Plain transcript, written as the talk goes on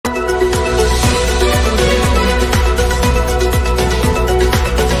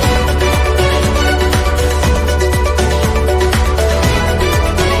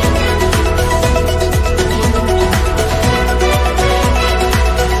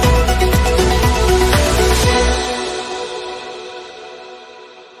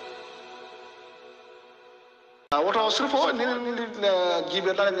Sherifo ni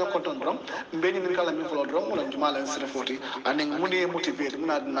gibe dala mi konton drum mbeni min kala mi folo drum wala jumala Sherifo ti ani muni motivate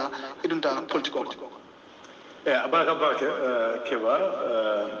muna dina idunta political ko abaraka bake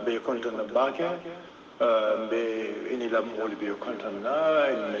Kebba be konton bake be ini la mol be konton na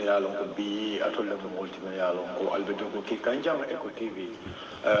mi yalon ko bi atolle mo molti mi yalon ko albedo ko ki kanjam e ko TV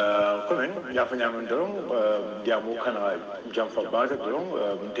komen ya fanya mon drum diamu kana jam fa bake drum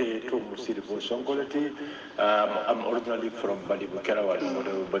de to Sherifo Sonko lati I'm originally from Balibu Kerawal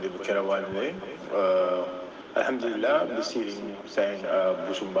Balibu Kerawal ne alhamdulillah be sirin saying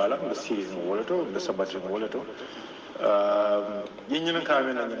busumbala be sirin wolato be sabati wolato yin ka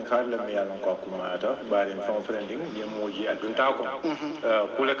men nan ka la mi yalon ko kuma ta bari fam friending ye moji adunta ko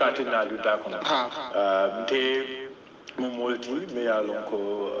kula ka tin na adunta ko te mo molti mi yalon ko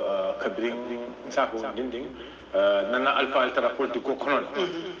kabring sako dinding nana alfa altara politiko konon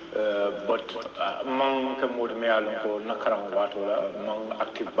but man ka mod me yalon ko nakaram wato la man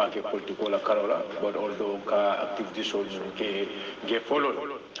active bake politiko la karola but although ka active disorder ke follow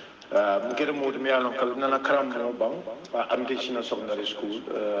mukere mod me yalon ko nana karam mo bang ambition secondary school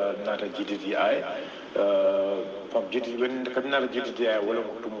nata GDDI from GDDI when ka nata GDDI wala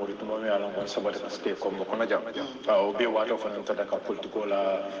mo tumori to me yalon ko sabata stay ko ko na jam o be wato fanan tata ka politiko la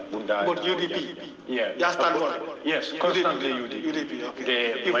bunda but UDP yeah stand yes constantly UDP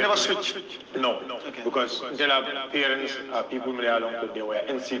okay. You've never switched? No, okay. Because there are parents, people they were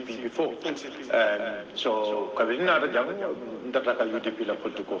NCP before. So, Kabina that UDP la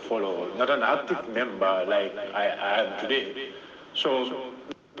political follow, not an active member like I am today. So,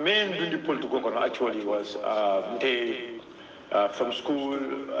 main doing the political actually was from school,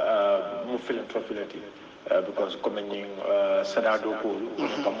 move philanthropy. Because coming Sadado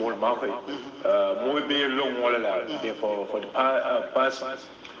Kamul Makoy, more be long walla for the past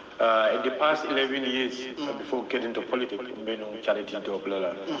in the past 11 years before getting to politics, been charity to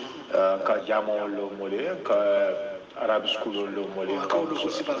Oblala, Kajamo Lo Mole, Arab School Lo Mole, Kaudu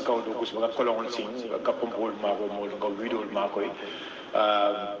Colon Sing, Kapumpol Mako Mol, Video Makoy.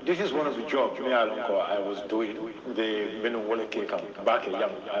 This is one of the jobs I was doing, the Benuwale cake back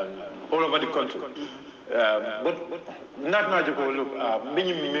young all over the country. But not magical look,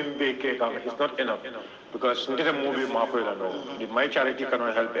 minimum cake is not enough because my charity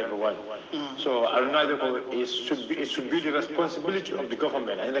cannot help everyone. So it should be the responsibility of the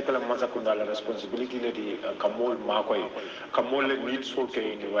government. I think the responsibility that the Kamol needs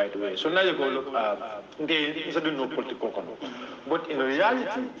okay in the right way. So now you go look, they no political. But in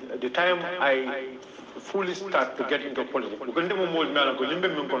reality, the time I fully start to get into politics.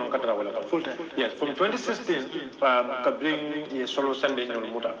 Yes, from 2016, Kabling solo Sunday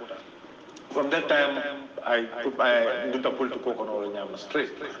Muta. From that time, I did a political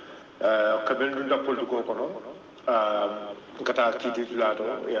straight. Kabling did a political Kata Kiti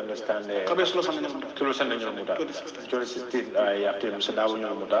Lado, you understand? Solo Sunday Muta. 2016, I have to Sadaw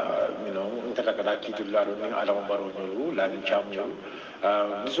Muta, Takata Kiti Lado, Adam Baro, Lan Cham.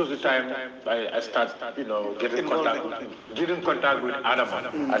 This was the time I started, getting contact with Adam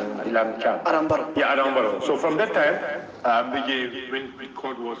and Ilam Chan. Yeah, Adam Baro. So from that time, when the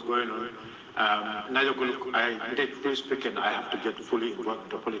court was going on, speaking, I have to get fully involved in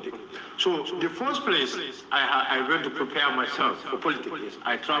the politics. So the first place I went to prepare myself for politics,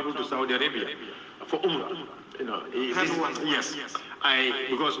 I traveled to Saudi Arabia for Umrah. Yes.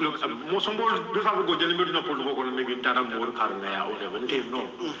 Because look, most of go maybe or no.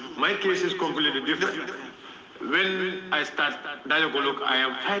 My case is completely different. When I start dialogue, look, I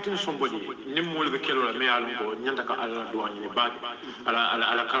am fighting somebody.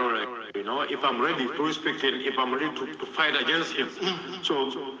 If I'm ready to respect him, if I'm ready to fight against him,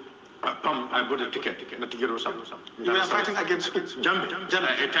 so I bought a ticket. You were fighting against who? Gambia.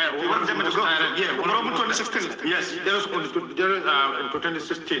 You want Gambia to go? Yeah, 2016. Yes, there was in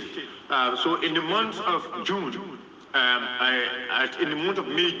 2016. So in the month of June, in the month of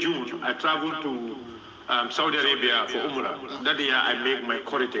May, June, I traveled to Saudi Arabia for Umrah. That year I make my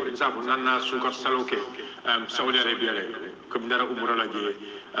corridor. Example, Nana Sugar Saloke, Saudi Arabia. Kumdara Umrah lagi.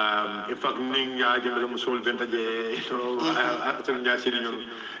 In fact, Ninga, General Musul Ventaje,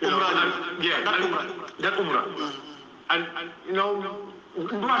 that Umrah. And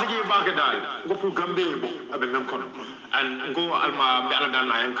go to Gambia, and go Alma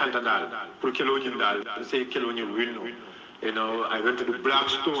Beladana and Cantadal, for Kilonian Dal, and say Kilonian Wino. I went to the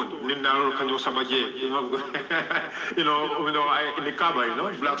Blackstone, Nindaro Kano Sabaje, in the Kaba,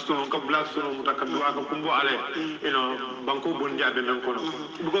 Blackstone, Mutakanduaka, Kumbo Ale, Banco Bunja,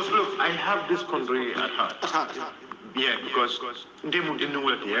 because look, I have this country at heart. Yeah, because they didn't know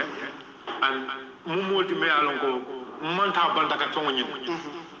it, yeah. And Mumulti me alongo manta banta ka tongo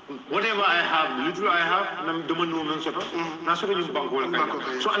whatever I have, little I have, I'm the one who so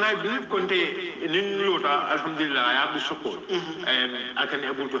and I believe Conte in Lota, Alhamdulillah, I have the support and I can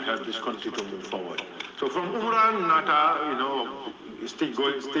able to help this country to move forward. So from Umran, Nata, still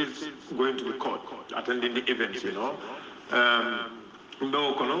going to the court, attending the events,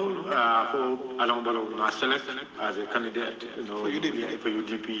 No, for Alambalo select as a candidate, for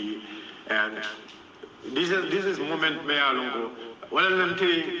UDP, and this is moment me alongo. Well, I'm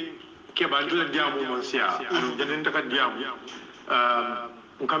telling Kebba Camara Monsia, and Janintaka Diam,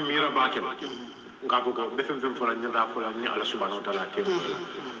 Kamira Bakem, Gabuko, Bethlehem for another for Alasubano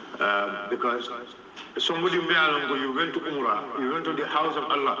because somebody me alongo, you went to Umrah, you went to the house of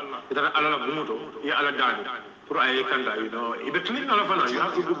Allah, Allah Bumuto, Aladani. You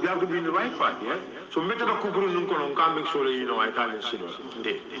have to be in the right path, yeah. So make a couple of coming so I can't see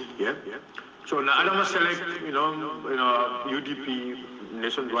yeah. So now Adama select, UDP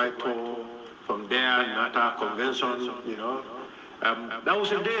nationwide tour from there, Nata convention, that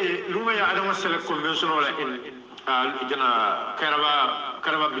was a day. Lumaya Adama select convention in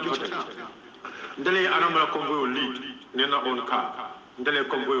Kebba Beach Hotel. Dele Adama convoy lead, Nena own car. Dele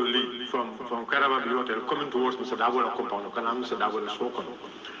convoy lead from Kebba Beach Hotel coming towards Mr. Dabola compound. Can I Mr. Dabola Soko?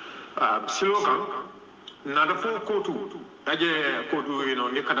 Silokan, Nada for Kotu, Aje Kotu,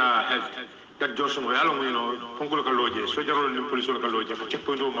 Nikada health. That Johnson, Pongo Kaloje, Soja Police Kaloje,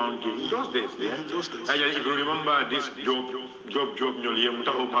 Checkpoint Mount in those days. If you remember this job,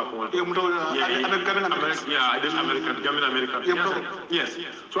 American, yes.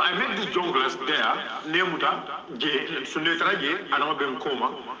 So I met these junglers there, Nemuta, Sunetra, Adama Benkoma,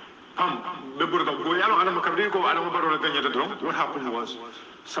 Pam, Beburga Boyano, Adama Cabrico, Adama Barona Ganya. What happened was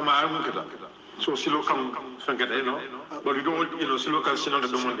Samara Mukata. So Silokam Sankateno, but you don't, Siloka Sinanda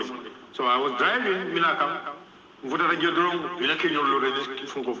Domande. So I was driving Minakam, Voda Yadron, Inakin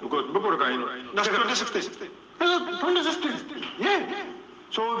Funko, because Boborga, that's 2016. 2016. Yeah.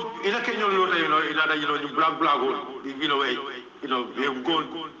 So Inakin Lota, you black hole, we have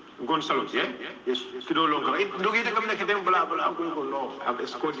gone salute, yeah? Yes, no longer. Look at the communication, blah, blah, no. I'm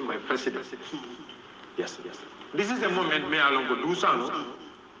escorting my president. Yes. This is the moment me along with Lusano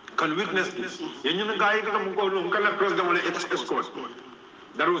can witness this. You guy can press them on escort.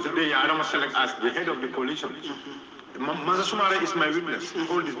 That was the day I was selected as the head of the coalition. Mazasumara is my witness.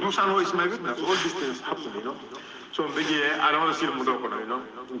 All this Dusano is my witness. All these things happen, So I don't see Mudoko,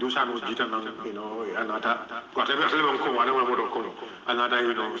 Dusano Gitan, another whatever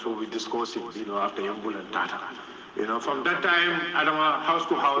another, so we discuss it, after Yambul and Tata. From that time, Adama house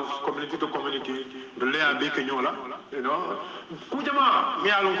to house, community to community, the layer big Kenyola, Kujama, me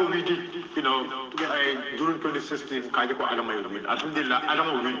along we did, during 2016, Kajako Adama win. Alhamdulillah,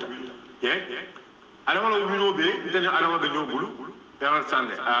 Adama win. Yeah? Adama will be, then Adama the new blue. You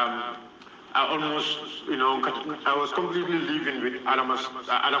understand? I almost, I was completely living with Adama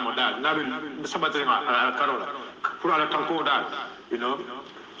dad. Now, the Sabbath, Carola, Pura Tanko dad,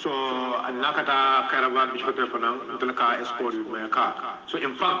 So, Nakata caravan which hotel until the car escort with my car. So,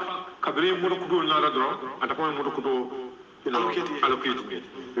 in fact, Kabri Murukudu Naradro, at the point Murukudu, allocated me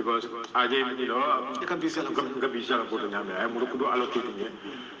because I gave, Gabisha for the Yame. I Murukudu allocating me.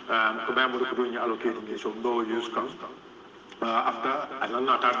 Kabay Murukudu allocating me. So, no use comes after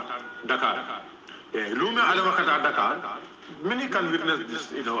Ananata Dakar. Luma Alamakata Dakar. Many can witness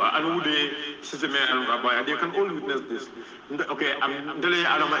this, and who they system and they can all witness this. Okay, I'm delaying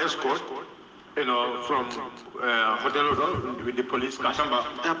Adama escort, from hotel with the police, Kasamba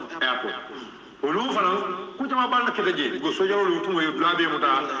airport. Kujama Bana Ketaji, go so you to Blabe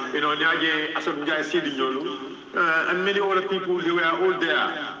Muta, Nage, Asabjai Sidi Yolu, and many other people, they were all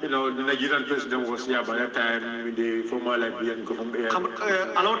there. The Nigerian president was here by that time with the former Liberian government.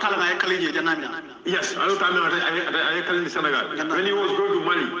 Yes, I in Senegal. When he was going to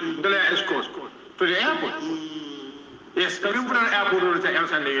Mali, the escort to the airport. Yes, can you put an airport or the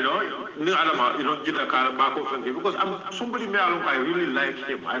Sunday, New Alama, get a car back off and because I'm somebody I really like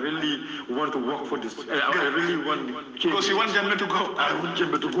him. I really want to work for this. I really want because you want Jembe to go. I want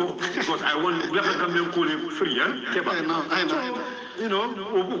Jembe to go because I want let them come call him free, I know.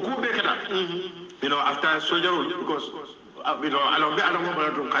 Go back at that. After Soja because I don't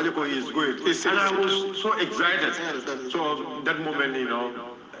know Kajako is good. And I was so excited. So that moment,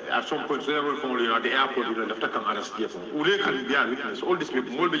 at some point, the airport, after can arrest me. Ule can be a witness. All these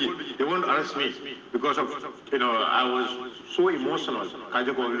people, they won't arrest me because of, I was so emotional.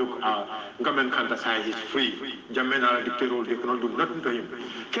 Kajako look, government can't decide he's free. Jamena dictator, they cannot do nothing to him.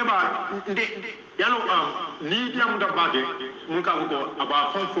 Kebba, need young the body,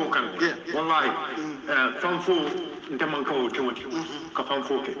 about Fonfo can. Wallahi, Fonfo.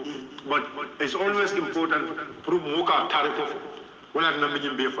 But it's always important for Muka Tariko. Well, I'm not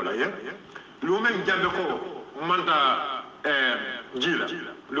making beer for that, yeah? Lumen Jabeko, Manta Gila.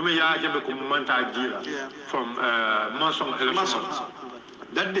 Lumia Jabeko Manta Gila from Mansong election.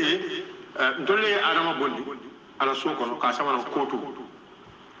 That day, Dole Adama Bondi, Alasoko, Kasama Kotu.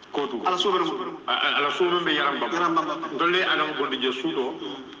 Alasoko be Yaramba. Dole Adama Bondi Jesudo,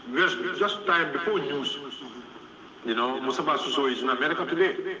 just time before news. You know, Mustafa Suso is in America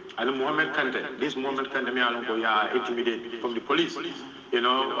today. And Mohammed Kante, this Mohammed Kante, me alone go intimidated from the police. You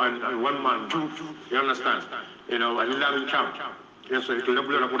know, and one man, you understand? You know, and 11 camp. Yes, so it's a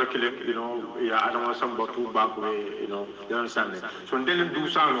level of killing, you know, I don't want some two back way, you know, you understand it. So then do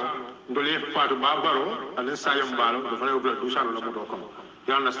Sano, the left part of Barbaro, and then Sayam Baro, the final blood do Sano Lamoto.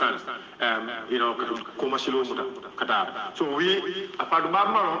 You understand? You know, Komasilo Qatar. So we, a part of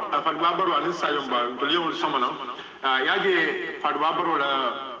Barbaro, and then Sayam Baro, the Leon Samana, Yagi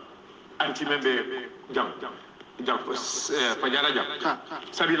Padwabaro anti-member jump. Pajara jump.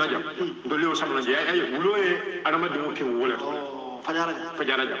 Sabina jump. The Leo Samana, Uloe Adama King Waller. Pajara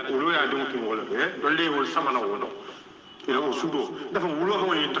jump. Uloe King Waller. The Leo Samana Wolo. You know, Sudo. Therefore,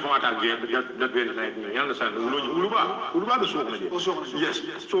 Ulo in Tamata again, that very night. You understand? Uluba the Somalia. Yes.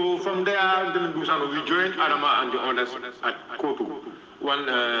 So from there, then we joined Adama and the others at Kotu. One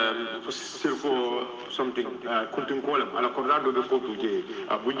for something, couldn't call him, Alacorado de Cotu,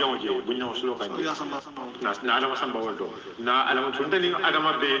 Bunyan Sloka, Nadama Sambawado. Now, Alamatundani,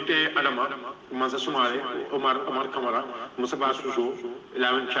 Adama Bete, Adama, Mansasumare, Omar Camara, Musaba Suso,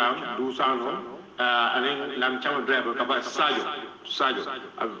 Lavan Cham, Dusano, and then Lam Cham driver, Kaba Sajo,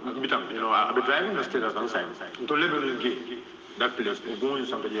 you know, I'll be driving the state as outside. To live in that place, going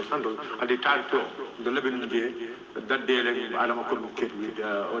somebody handle at the third floor, the Lebanon day, that day, Adam communicate with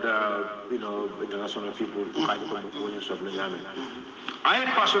other, you know, international people who kind of I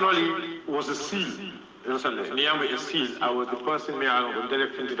personally was a seal. You understand? Niambe a seal. I was the person me along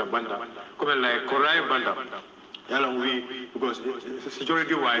directly to the banda, come like Korai banda. Along we because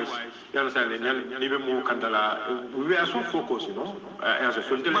security wise, you understand? Even more Kandala, we are so focused, you know. As a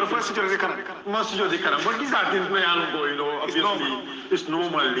but first security can, but these are things we are you know. Obviously, it's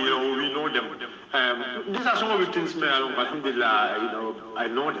normal, you know. We know them. These are some of the things me along. Alhamdulillah, you know, I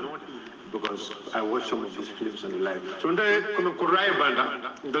know them because I watch some of these films in life. So when they come Korai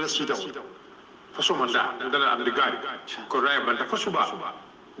banda, they sit down. For someone that, I'm the guy. Korai banda for Suba.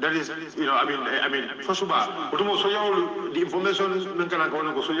 That is, you know, I mean, for Suba, the information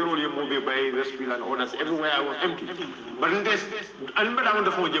so you're movie by the spill and orders everywhere I was empty. But in this, I'm on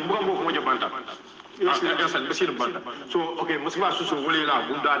the phone, so, okay, Muslim Susu, Willa,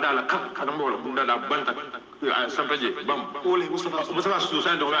 Bunda, Kanamora, Bunda, Banta, Sampaji, Bam, Muslim Susu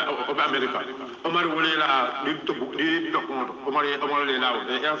of America. Omar Willa, the document, Omar Lela,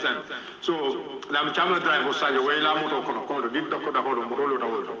 the Elsan. So, Lam Chama drive was such a way, Lamoto, did Doctor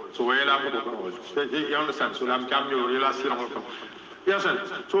Moro, so Wella Moto, you understand? So, Lam Chamu, Lela, yes,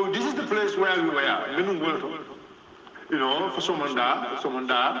 so this is the place where we were, you know, for someone that,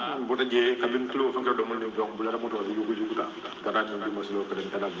 but again, cabin close from the dominant Bulamoto, you will do that. I must look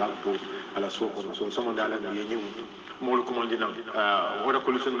at that back to Alasoko. So someone that more commanding what a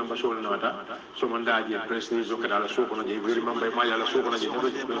collision number show nada. Someone that press news look at Alasoko, you remember my Alasoko.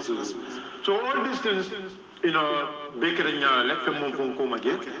 So all these things, you know, Baker and left them from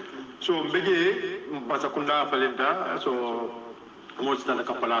again. So Bege, Basakunda, Falenta, so. Most of the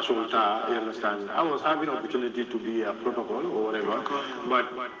Kapala, you understand. I was having an opportunity to be a protocol or whatever,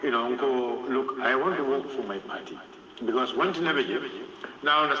 but you know, look, I want to work for my party because one thing never give.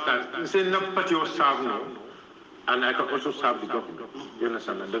 Now understand, say no party was served now, and I can also serve the government. You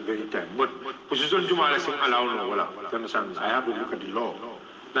understand at the very time. But position to my lesson allow no, you understand. I have to look at the law.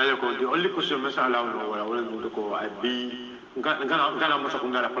 Now the only question is allow no, I be. Gana masa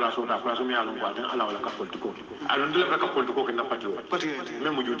kungara palaso me along what allow like a political. I don't like a political in the party.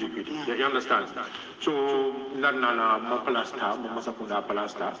 Memo UDP. You understand? So Nana Mapalasta, Masakunda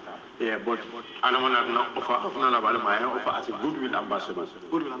Palasta. Yeah, but I don't want to offer none of Alamaya offer as a goodwill ambassador.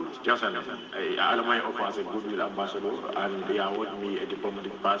 Just understand. Alamaya offer as a goodwill ambassador and they award me a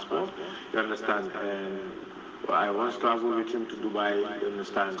diplomatic passport. You understand? I once traveled with him to Dubai, you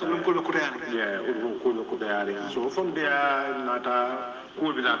understand? Yeah, so from there, Nata,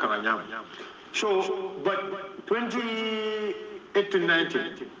 cool with Akaranyam. So, but 2018,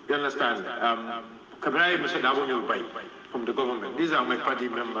 19, you understand? Kabrai Mr. Davon Bay from the government. These are my party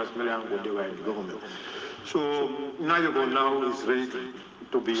members, Meliango, they were in the government. So, Nayogo now is ready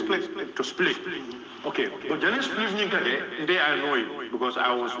to split. Okay, but Janice split, they I know it because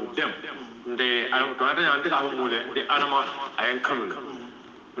I was with them. the Adam to ante ka mule the Adama I come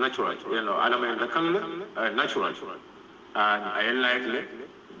natural Adam and the kanula natural and I like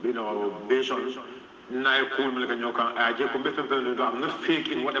based on now cool I'm not fake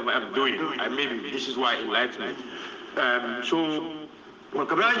in whatever I'm doing and maybe this is why it likes me so when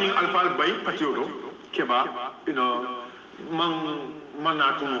Kabra Alpha by Patiodo Kebba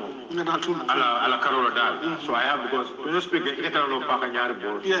ala Carola dal. So I have because when you speak Italo Pacanyari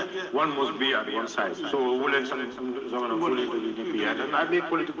board, one must be at one side. So we'll let some political UDP and I make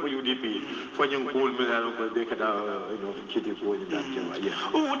political UDP for young cool Milano they could kitty for that.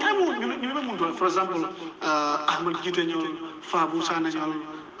 Oh, what time you remember for example Ahmed Gitanol, Fabu Sananol,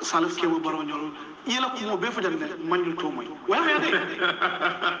 Salif Kewu Baronol, Yellow Kumo Beford Mandu Tomo. Where are they?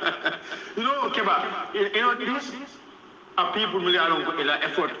 Keba, this are people million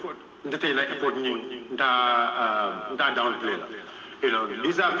effort that they like effort that downplay.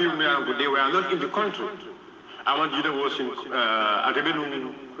 These are people they were not in the country. I want you to watch in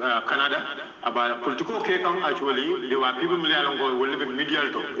Canada about political cake actually there were people million who live in media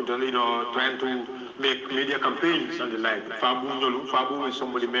trying to make media campaigns and the like. Fabu is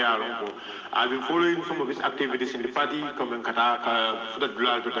somebody I've been following some of his activities in the party, coming Kataka,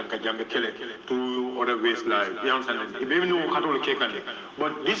 to other ways like you understand. Maybe no Catholic cake,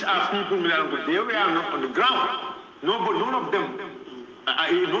 but these are people they were not on the ground. None of them.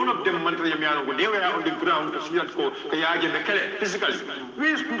 None of them they were on the ground to see that physically.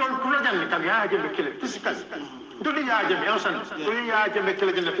 We don't physically.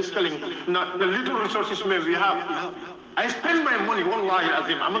 The little resources we have. I spend my money, wallahi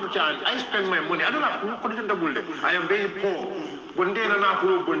azim, I'm not trying. I spend my money. I don't have I am very poor. Bondela na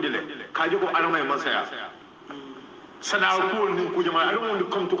kuro bondele. Kajoko alama masaya. I don't want to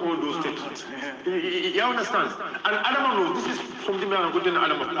come to all those things. You understand? And Adama knows this is something I'm going to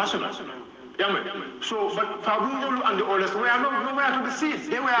Adama personal. So, but Fabu and the others were nowhere to be seen.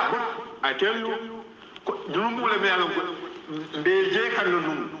 They were, I tell you,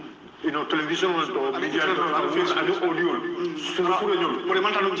 television was media and audio.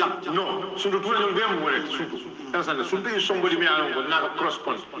 No, so the somebody not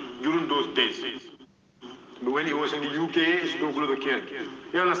correspond during those days. But when he was in the UK, it's no good to care.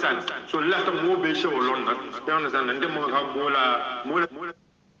 You understand? So left a more base show London. You understand? And then more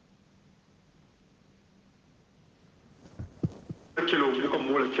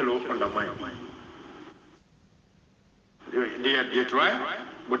kilo from the mind. They tried,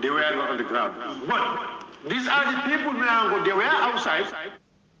 but they were not on the ground. But these are the people now, they were outside.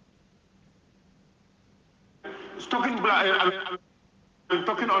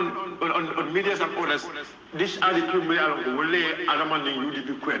 Talking on media and others, these are the people who will lay Adaman in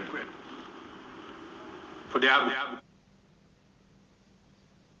UDP Queen. For their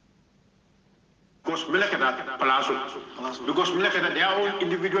because Melekata Palazzo, because Melekata their own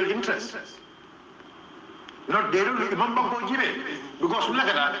individual interests. Not they don't remember because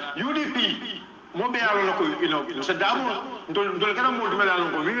Melekata UDP, Mobile, Sadamo, don't get a more we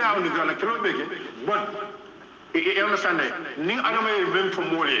are on the ground, but you understand that? Ni Adama is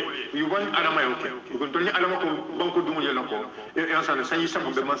from Mole. You want Adama, okay? Because don't Adama Banco Dumoya Loco. You understand? Say some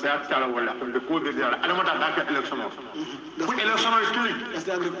of the Masaya Tarawala from the code of the Adama that election. Put election is killing.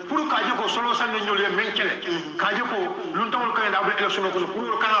 Put Kajako Solo San Julia Menkele. Kajako, Lunton kind of election of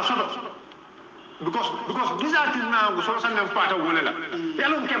Puro Kana. Because these are things now, Solo San part of Wolela.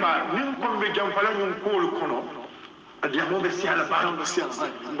 Yellow Keba, Nim Kombe Jampala, Kolo Kono. But I don't want to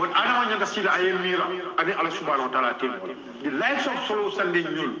see the I am Mira, and the Allah subhanahu wa ta'ala team. The lives of Solo Sunday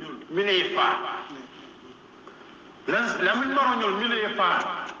Nul, Minefa. Lamin Baronul Minefa.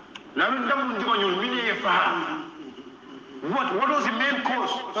 Lamin Damunul Minefa. What was the main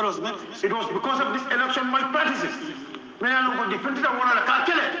cause? It was because of this election malpractices. When I look at the defendant of one of the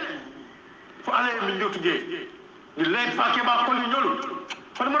cartel for Allah today. The late Fakeba Colinol.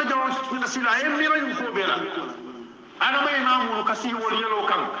 For the Marajan, I am Mira in Kobela. Adama namu kasi wol yellow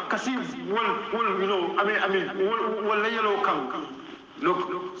kang kasi wol yellow kang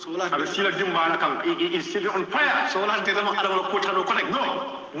look so la sila dimba kang is still on fire so la te dama adama ko tano connect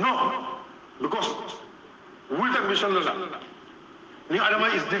no because will the mission la ni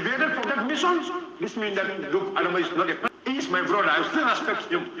Adama is divided from that mission. This means that look Adama is not he is my brother. I still respect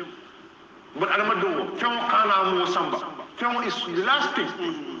him, but Adama do fion kana mo samba fion is the last thing.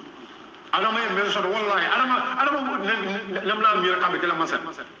 Adama mentioned wallahi Adama namna mira kambe kala masa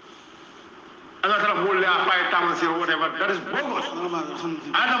ana tara bolle a fay tamansi or whatever that is bogus.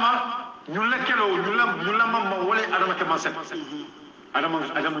 Adama nyulla mamma wole Adama ke masa Adama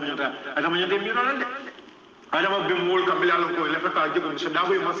nyata mira lande adama be mol kam bilal ko le fata jogo so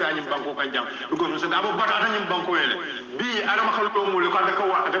dabo ma sa nyim banko kan jam because so dabo bata ata nyim banko ele bi adama xal do mol ko ata ko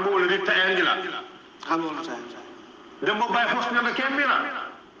wa ata bo le ta engila xam wala sa dem mo bay fos nga kembira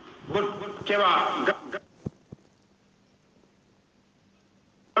bon keba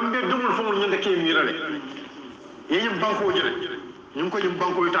ambe dumul fo ñu ndeke mira le yeñu banko jere ñu ko ñu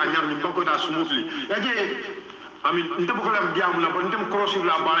banko ta ñar ñu banko ta smoothly yaje amin nte bu ko lam diamu la bon dem cross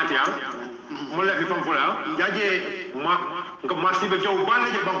la balati ya mo la fi fam fula yaje ma nga marsi be jaw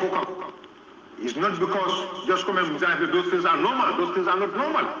balle je banko kam it's not because just come and say those things are normal those things are not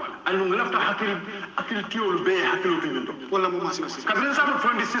normal and ñu lafta hakil tiolu be hakil tu ñu to wala mo masi kabrin sa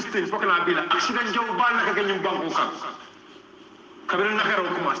 2016 fokk na bi la accident jaw balle ka ñu banko kam kabrin na xero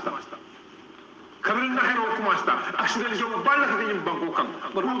commence accident jaw balle ka ñu banko kam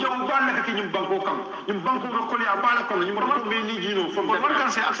ba du jaw balle ka ñu banko kam ñu banko ko ko ya balle ko ñu mo be ni jino from but one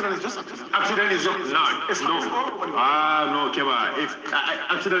can say accident is just accident is just no no keba if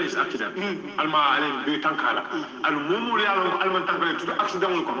accident is accident alma ale be tankala al mumu yalo alman tankala to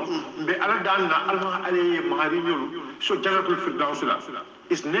accident ko be ala danna alma ale mahari nyolu so jaratul firdaus la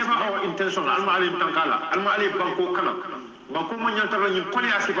it's never our intention alma ale tankala alma ale banko kana banko mo nyanta la ñu ko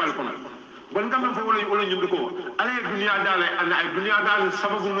ya sifal ko bon ngam fo wala ñu ko ale dunya dale ana ay dunya dale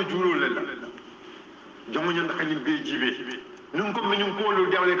sababu no juuro le la jomo ñanda kanyim be jibe ñun ko ñu ko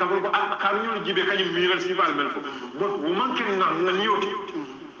lu jawle ka ko ka ñu jibe kanyim miral sifal mel fo bon wo man ken na ngani yoti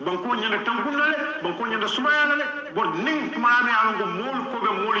banko ñanda tanku na le banko ñanda sumaya na le bon ning maame ala ko mol ko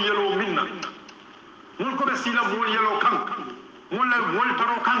be mol yelo minna mol ko be sila mol yelo kan mol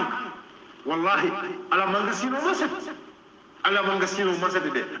taro kan wallahi ala manga sino masat ala manga sino masat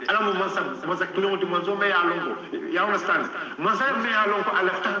de ala mo masa kilomoti manzo me ya lonko ya understand masa me ya lonko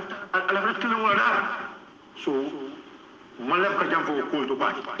ala ta kilomoti da so malab ka jam fo ko to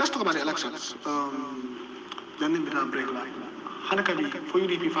ba let's talk about the elections then in the break line hana kadi fo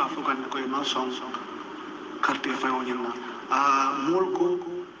UDP fa fo kan ko man song carte fa wonina mol ko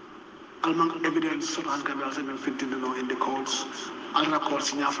almang evidence so han kan dal sen fitinde no in the courts al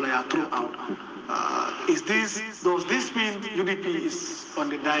records nyafla ya throughout is does this mean UDP is on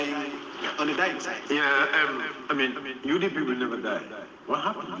the dying side? Yeah, I mean, UDP will never die. What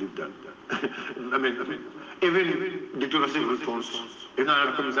happened to that? I mean, even dictatorship response, if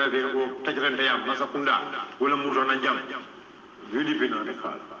not comes out there, or Tajranta Yam, Masakunda, will move on a jump. UDP not a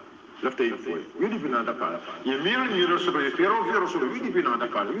car. Left a for UDP not a car. You mirror so if you're UDP not a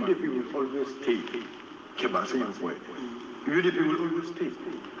car, UDP will always stay. Kebba Camara. UDP will always stay.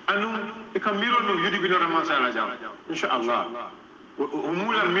 Anu ika miro no UDP no ramasala jam inshallah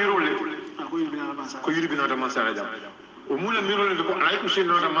umula miro le ko UDP no ramasala jam umula miro le ko ay usen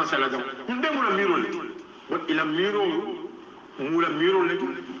no ramasala jam inde mula miro le but ila miro mula miro le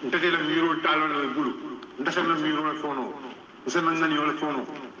ndete la miro talo na bulu ndasa na miro le fono ndasa na ngani le fono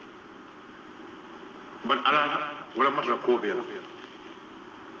but ala wala matra ko be la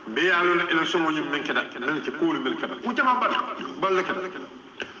be alo la election mo ñu men keda nan ci ko lu mel keda mu jama bal keda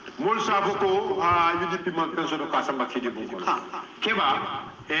mol safo ko ha UDP man penso do ka samba kidi bu ko keba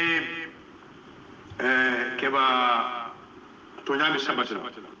keba to nyami sabati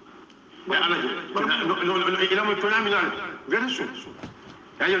be ala no ila mo to nyami nal very soon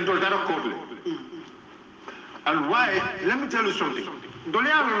ya yen do dara ko le and why let me tell you something do le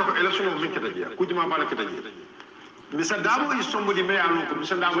alo ko election mo min keda dia ku dima bala keda dia Mr. Dabo is somebody may alone ko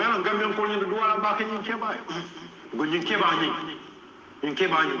Mr. Dabo yalla Gambian ko ñu do wala ba ke ñu keba go ñu keba ñi in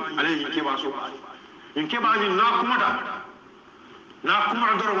kebani ale in keba so in kebani na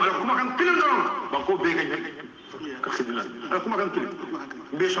kuma doro wala kuma kan kilin doro ba ko be ga ka khidina ala kuma kan kilin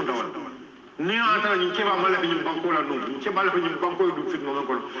be so dawal ni ata in keba mala ni banko la no in keba la ni banko du fit no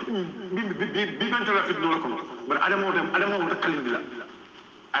ko bi banta la fit no ko bar adamo ta kalin bila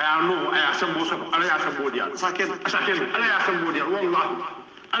aya no aya sambo so ala ya sambo dia saken ala ya sambo dia wallahi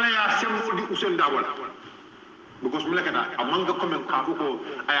ala ya sambo di usen dawal because mulakata amanga comment ka ko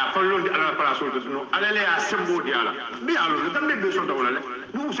aya fallo di ala pala so no ala le ya sembo di ala bi alo le tambe be so dawala le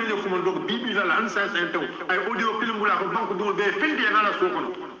mu usele ko mon do bibi la an sa sa taw ay audio film bula ko banko do be finde na la so kono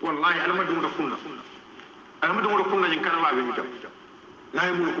wallahi ala ma do kunna yin kana wa be mi tam la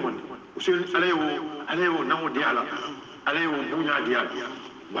ay mu ko man usele ala yo namo di ala bunya di ala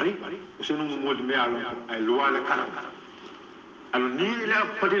bari usele mu mod me ala ay lo wala kana alo ni la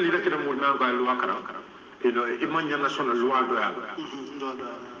pateli rek da mo na ko ay lo kana Imagine national loi doyal.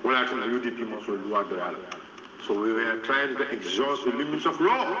 Well, actually, UDP must loi doyal. So we were trying to exhaust the limits of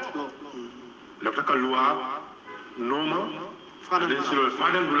law. L'afrique loi, normal, follow.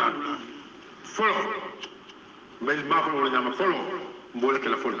 Mais il m'a fait follow. mbole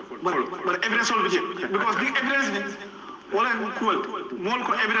kala fol but evidence will be because the evidence wala cool mol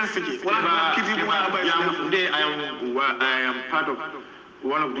ko evidence fiji wala kiti mo ba I am part of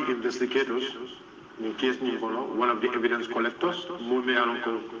one of the investigators in case ni kono one of the evidence collectors mo me alon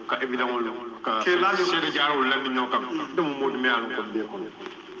ko ka evidence wala ka sede jaarul lan ñoo kam dum mo me alon ko be kono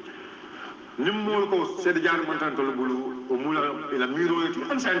nim mo ko sede jaar man tan tolo bulu o mula ila miro yati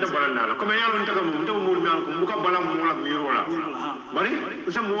an sa nda balanda comme yalon taka mo nda mo me alon ko buka balam mo la miro la bari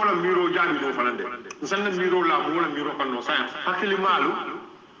sa mo la miro jaabi do falande sanna miro la mo la miro kan no sa hakili malu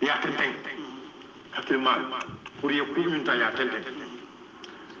ya tenten hakili malu pour ye ku ñun ta ya tenten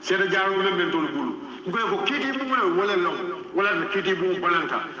sede jaaru men ben tolo bulu ko kiti bu mo wala long wala kiti bu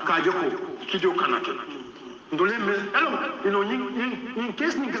balanta ka joko kiti kanake ndole me alors you know in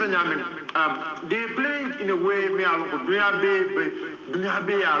case ni kasa nyamen they play in a way me alongo dunya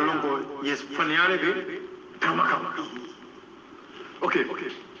be ya alongo yes faniale be tamaka okay ko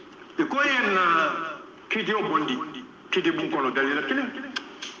yen kiti o bondi kiti bu kono dalila kilin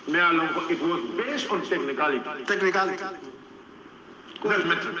me alongo it was based on technicality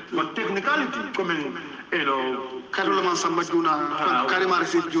but technicality comme you know kadola man samba juna karima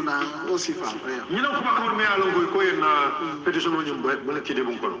receive juna aussi fa you know ko ko me alongo ko yen petition o nyum bo la kiti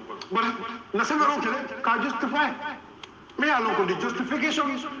bu kono but na sa ngaro kele ka justify me alongo the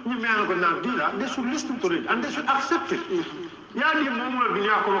justification ni me alongo na dila they should listen to it and they should accept it ya di mo mo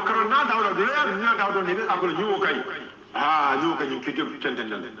dunya ko karo na dawda do ya dunya dawdo ni akolo ñu kay ñu kay ñu kiti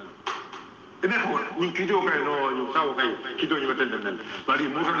tenten ene ko ni kiti o kay no ñu taw kay kiti ñu tenten bari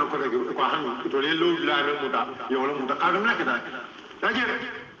mo tan ko rek ko han to le lo la no muta yo la muta ka na ka da je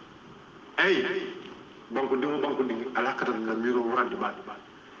ay banko dingo ala kata na miro warandi ba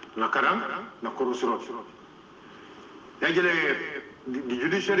na karam na korosiro ya jele the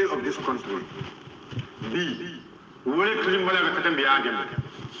judiciary of this country bi wole klim mala ka tambe ya gem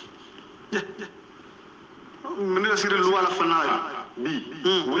min la sire lu wala fana bi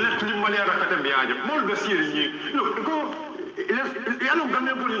wole klim mala ka tambe ya gem mol do sire ni no ko ya no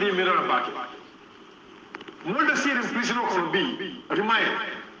gambe bol di miro la baki mol do sire prison ko bi remind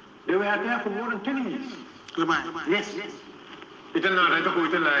they were there for more than 10 years remind yes itana ra ko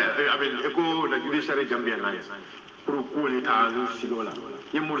itana abel eko na judiciary Gambia na pour ko le ta no silola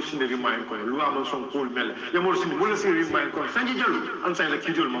yemol sinde remind ko lu am son ko mel yemol sinde mo le sire remind ko sanji jalu an sa la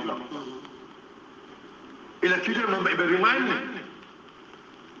kidol mo ba ila kidol mo ba be remind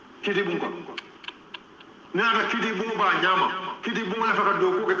kidi bu ko na ra kidi bu ba nyama kidi bu la fa ka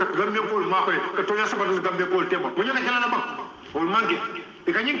do ko ka Gambia ko ma ko ka to ya sa ba Gambia ko tema mo nyaka kala na ba o mangi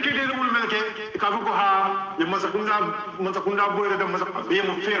e kanyin kidi re mul melke ka ko ha ye masakunda boyre da masak be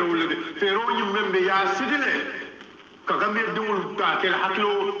mo fero wala de fero nyim membe ya sidile ka Gambia dungul ka kel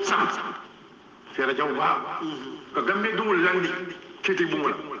haklo sam fera jawba ka Gambia dungul landi kiti bu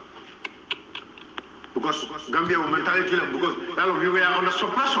la because Gambia mentality la because we were under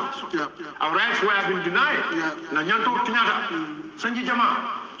suppression our rights were been denied na nyanto tinyata sanji jama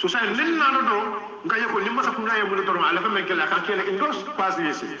so say len na do ngaye ko limma sa kundaye mu do ala fa men kala ka kele indos pass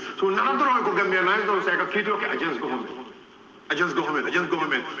yesi so na do ko Gambia na do say ka kito ke agents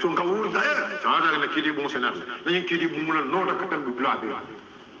government so ka wur da sa da na kidi bu senat na yin kidi bu mu la no da ka tan du bla be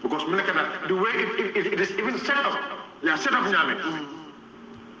because mun ka the way it is even set up ya set up nyame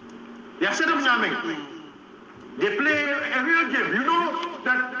they play a real game you know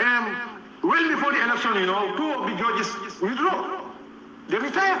that well before the election you know two of the judges withdraw they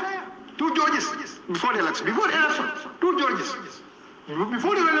retire two judges before the election two judges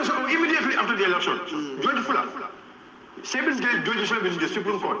before the election or immediately after the election Judge Fuller 7 judges have been in the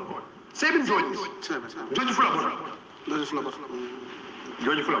Supreme Court 7 judges Judge Fuller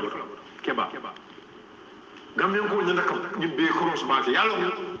Kebba Gambian ko nyanda ka be cross ba ya lo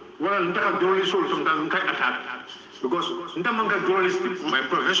wala ndaka journalist so sometimes kai attack because ndamanga journalist my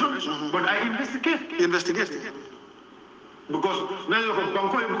profession but I investigate because na yo ko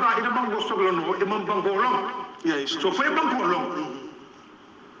banko e buka ida banko soglo no e man banko long so fay banko long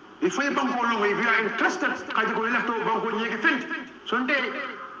if you are interested kaji ko lefto banko nyeke fent so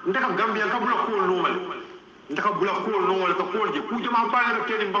ndaka Gambia ka bula ko normal ndaka bula ko normal ka ko je ku jama baale rek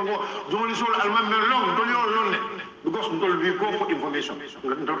tedi banko journalist wala alman men long do yo lonne because ndol we go for information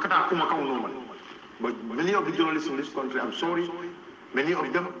ndol kata kuma ka normal but many of the journalists in this country I'm sorry many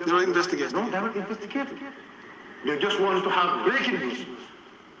of them they don't investigate they just want to have breaking news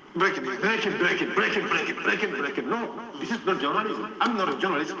break it. No, this is not journalism. I'm not a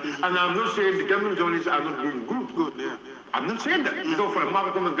journalist, and I'm not saying the Gambian journalists are not doing good. Yeah. I'm not saying that. So for a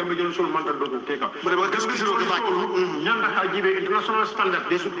moment, Gambian journalists don't take up. But about international standard,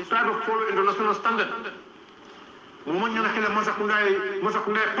 they should try to follow international standard. mo ñana kala masakunda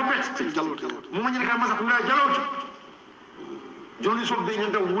puppet mo ñana kala masakunda jalot joni so be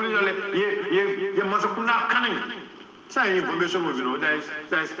ñanta wulila le ye masakunda kanin sa information mo bino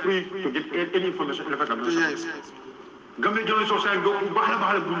that is free to get any information in the Gambia joni so sa go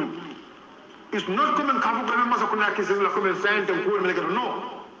bahla bulu it's not coming kafu kala masakunda kisi la comme saint and cool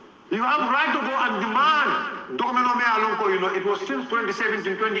no. You have right to go and demand document me along ko, it was since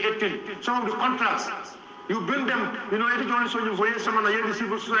 2017, 2018, some of the contracts. You bring them, it is only so you for some of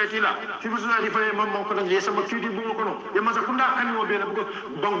civil society civil society for a mom ko yes some activity bungo kono. You must kunda kan you be because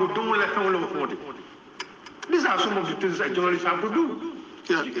bangu don't let them look. These are some of the things that journalists have to do.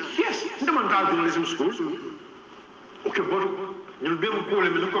 Yes, the man journalism schools. Okay, but you'll be able to call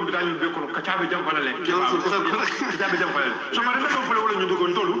him and come down and be called Kachabi Jam Palale. So, I don't follow you to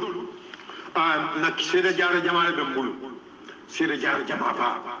control. Na Sira Jara Jamala Bulu, Sira Jara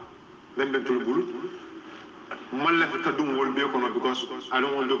Jamapa, then to Bulu. Malakadum will be because I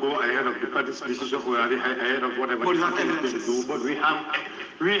don't want to go ahead of the party's decision or ahead of whatever is going to do, but we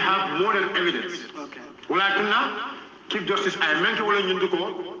have more than evidence. Okay. Well, I can now keep justice. I meant to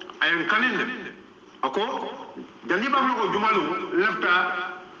go, I am calling them. Okay? The Liban of Jumalu left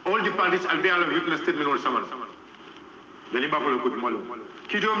all the parties and they are witness statement or someone. The Liban of Jumalu.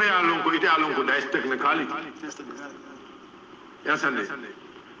 Kido me along ko ite along ko dice technicality. Yes, Sunday.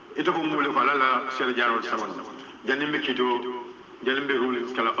 Ito ko mulu ko ala Sir Jarrod Saman. Janimbe kido, janimbe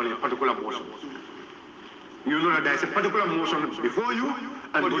rulings kala on a particular motion. You know that there is a particular motion before you,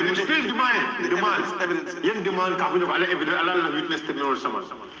 and but you still demand evidence. Yen demand kapuno ala evidence ala witness statement or someone.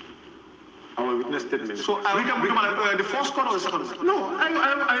 Our witness statement. So we can put the first court or the second? No,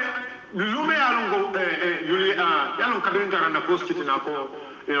 Lume along Yalong Kabinka and the post it in Ako,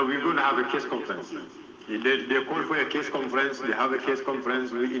 we're going to have a case conference. They call for a case conference, they have a case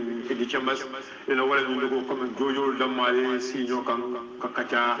conference in the chambers, when you go come and Jojo Damari, Sino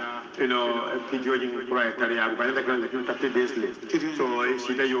Kakacha, Pidging Proprietary, by the 30 days late. So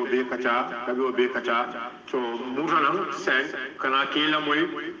Sita you be Kacha, Kabu be Kacha, so Muranam sang, Kanakila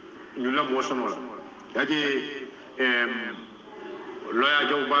Mui, Nula Mosonola. That is lawyer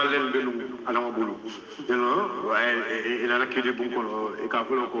Joe Balen Belu Alamabulu. In an accused bunko, a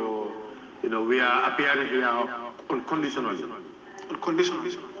couple of we are appearing here unconditionally.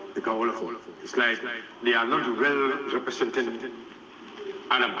 Unconditionally. It's like they are not well represented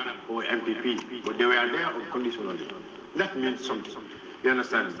Adam or MPP, but they were there unconditionally. That means something. You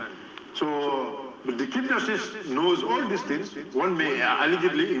understand? So, but the Chief Justice knows all these things. One may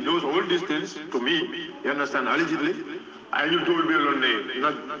allegedly, he knows all these things to me. You understand? Allegedly. I you told me alone name,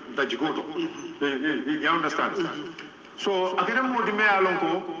 not that you go to. You understand? So, Akadam Motime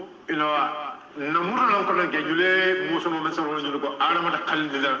Alonko, Namura Lanko, Gajule, most of the Masan, Adam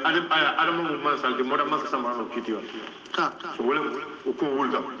Adam Mansal, the Modern Masaman of Kitio. So,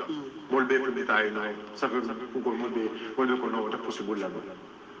 we'll go, more baby with I know, suffer when you know what a possible level.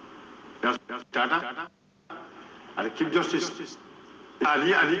 That's Tata. I keep justice.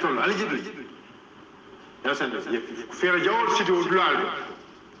 Ali allegedly. Yes, and fair Joel City would lie.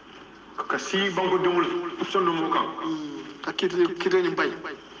 Kasi Bango Dumul Sonomoka. Kidding by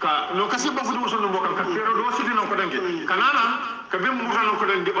no Kasi Bango Sonomoka, Kafero City no Kodangi. Kanana, Kabim Muran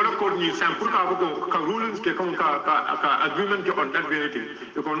Kodan, the other code needs and Purka rulings agreement on that very thing.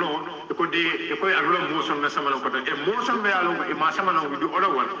 You can know, you could a real motion Nasaman Kodan, a motion may along a Masamana with the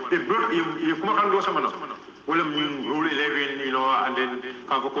other one. They brought you come and go Samana. William Rule 11, and then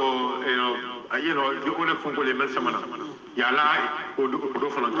Kavoko, the owner from Goleman Samana. Yala, or do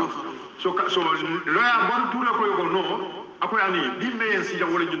so lawyer one to no, Aquani, the may see the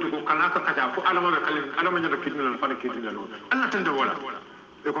way to go Kanaka Kata for Alamana Kidman and Panakitin. And not in the water.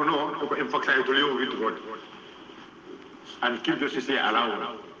 You can know, in fact, I told you with God. And keep justice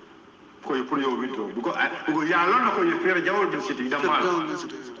allow. For you put your window. Because you are alone for your fair Jawel City,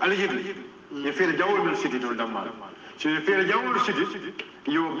 Damal. Allegedly. You feel Jawel City to Damal. So you feel Jawel City,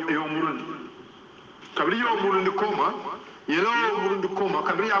 you're Murundi. Cabrio Murundi coma, yellow Murundi coma,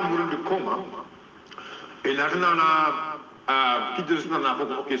 Cabria Murundi coma. In Arana, Peters Nana,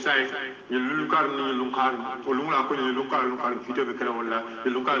 okay, say, you look at Lunkan, or Luna, Lunkan, Peter Vicarola,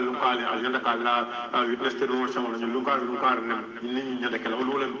 you look at Lunkan, Ayanakala, witness the road, someone, you look at Lunkan,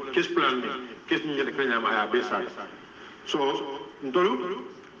 Ninja, kiss plan, kiss me the Kenya, my beside. So, Dolu,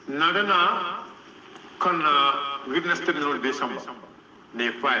 Nadana can witness the road this summer.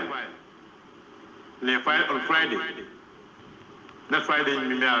 They file on Friday. That Friday, you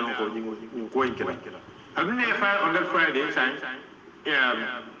may not go in Kenya. I mean, they file on that Friday,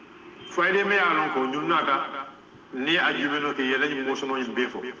 Friday, may I not go, you not near a juvenile, motion in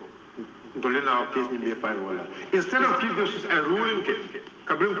Befo. dolena case ni be file wala instead of keep this a ruling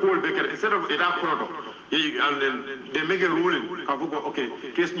kabrin call baker instead of ida proto and then they make a ruling kabuko okay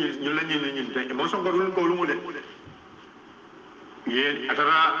case ni la ni mo so ko ruling ko lumo de ye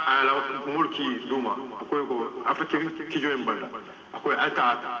atara ala mulki duma akoy ko afake ki joyen banda akoy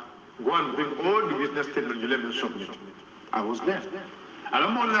alta go and bring all the business statement you let me submit. I was there.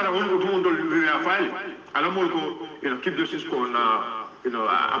 Alamol na rawon ko tumo dol file alamol ko keep the system na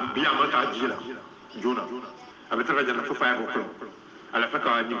biya mata jila juna abetara jana for 5 o'clock ala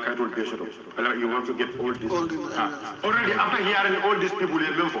faka ni kaitol besoro ala you want to get all this already after hearing all these people they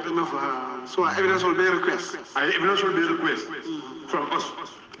member so evidence will be request from us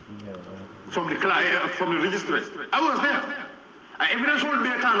from the client from the registrars I was there evidence will be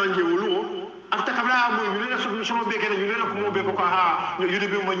tan on you after kabla mo you na so be kene you na ko mo be ko ha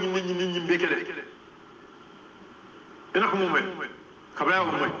UDP mo ni be kene ina ko mo me kabla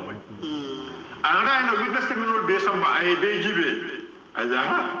mo mo ana na witness terminal be samba ay be jibe aja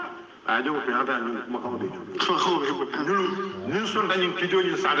ajo ko anta ni mo ko be ñu son dañu ki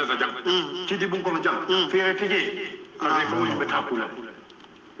joñu sada sa jang ci di bu ko jang fere tije ala ko mo be takula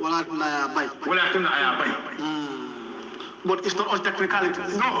wala tuna ya bay but it's not all technicality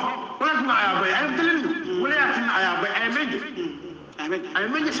no wala tuna ya bay I am telling you wala tuna ya bay I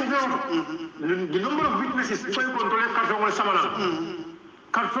made so the number of witnesses so you control carton wala samala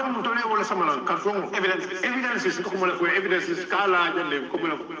carton to le wala samala carton evidences ko mo la ko evidences kala jande ko mo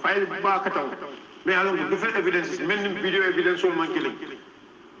la file ba kataw mais alors different evidences même video evidence on manqué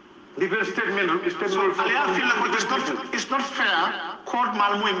different statement it's not fair court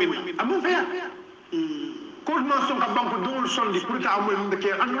mal moy min amu fair court man so ka banko dul sondi pour ta amoy mbe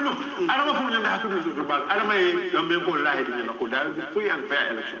ke anu ala ma fu ñu ndax ko bal ala may lambe ko lahi di ko dal free and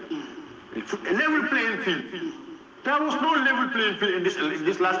fair election a level playing field there was no level playing field in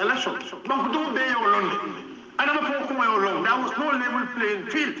this last election banko do be yo lon ala ma fu ko mo yo lon there was no level playing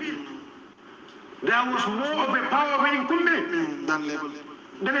field there was more of a power winning kumbe than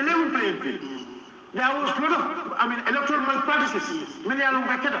a level playing field. There was a lot of, electoral malpractices. Many are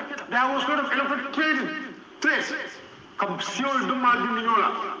there was a lot of electoral trades. Kasiol Duma Duniola.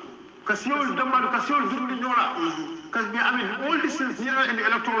 Kasiol Duma, Kasiol Duniola. All these things here in the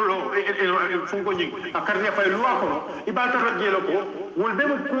electoral law, in Funkoning, a Carnia Luaco, Ibata Yeloko, will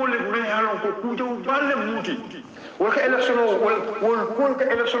never call it Rehalon Kujo Vale Muti. Work election will call the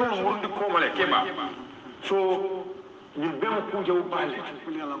election will come like Kebba. So, you better put your ballot.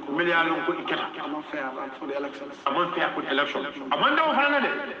 Million put it among fair for the elections. Among fair for the election. Among the Fanade,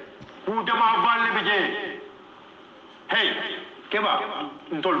 who them are valid. Hey, Kebba,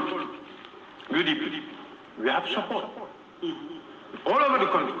 Ntolu, UDP, we have support all over the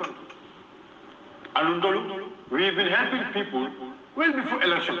country. Alundolu, we've been helping people well before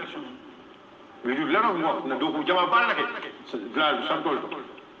election. We do a lot of work. Naduku Jama Balake,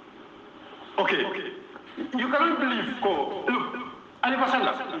 okay. You cannot believe ko look Ali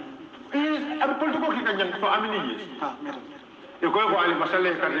Basalla is a political kick for how many years you go Ali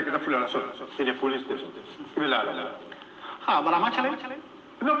Basalla can take the full in the police station but I'm not challenging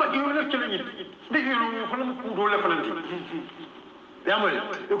no but you will not challenge it you from do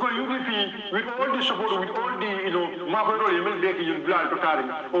because UDP with all the support with all the Marco in blood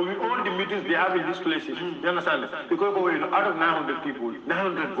or with all the meetings they have in these places you understand because out of 900 people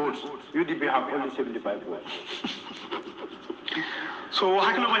 900 votes UDP have only 75 votes so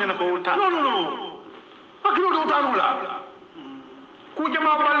how can you no how can you ta ku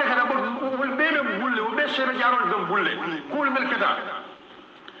jama balle kana will be bulle will be sere jarol dum bulle kul mel kata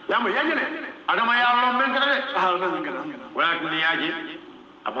yamo yajene adama yallo men kana wala ni yaji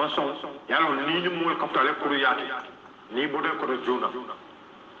avant son yallo ni ñu mul kaptale pour yaati ni bodé ko do jona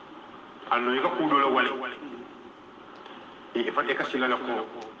anno yika ku do la wali e fa de kasila la ko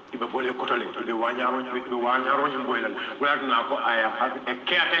ibe bolé ko tole be wañaro ñu boylal wala na ko I have a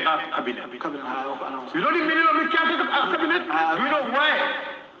caretaker cabinet you don't even know the caretaker cabinet you know why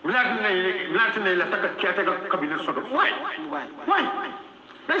la taka caretaker cabinet so why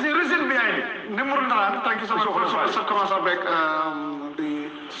there's a reason behind it. Thank you so much for coming back. The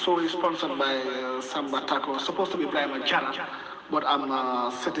show is sponsored by Samba Taco. Supposed to be Brian Jana, but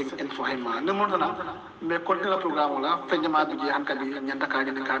I'm sitting in for him. Me continue program la fenyama bi hankadi nyanda ka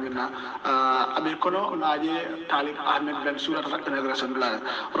ni kamina abe kono naaje Talib Ahmed Ben Sura ta inauguration bilal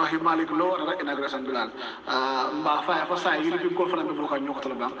Rahim Malik Lo ta inauguration bilal mba fa fa sa yiri bi ko fana be ko nyoko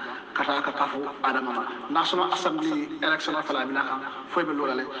to bang kata ka kafu adama National Assembly election fala bi naka foi be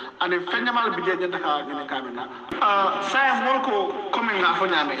lolale ane fenyama bi nyanda ka ni kamina sa mol ko comme nga fo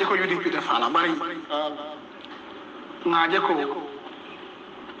nyame e ko UDP de fala bari ngaaje ko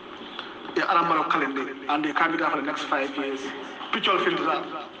the Arambaro calendar and the cabinet for the next 5 years. Pichol filter,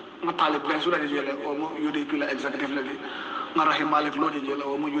 Natali Bensura Jele, or UDP executive lady, Narahi Malik Lodi Jele,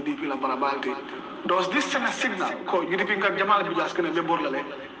 or UDP Barabalti. Does this send a signal called UDP Jamal Bijaskin and Borlale,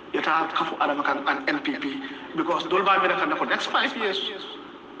 yet I have Kafu Aramakan and NPP, because Dolba American for the next 5 years,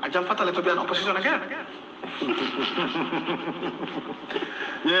 I jump fatally to be an opposition again.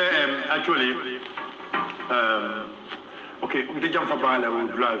 Yeah, actually, okay, we jump for Bala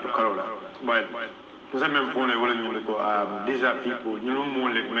with Blood to Carola. But these are people, you know, more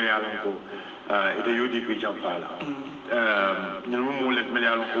like Mayalanko, the UDP Jampala. You know, more like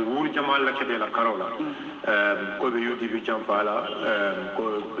Mayalanko, who Jamal Lakadela Carola, called the UDP Jampala,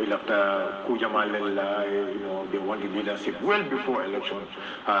 Kujamal, you know, they wanted leadership well before election.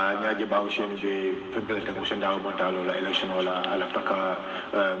 Najibawshin, the President Mushandao Matalo, election, or Alapaka,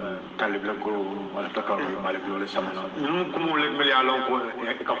 Taliblanco, Alapaka, Malibula Samana. You know, more like Mayalanko,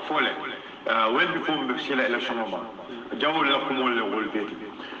 Kafole. Well before the election,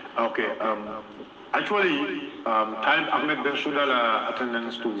 okay. Actually, Talib Ahmed Ben Sudala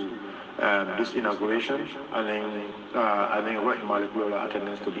attendance to this inauguration, and then Rahim Malibula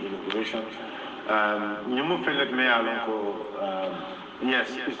attendance to the inauguration. Yes,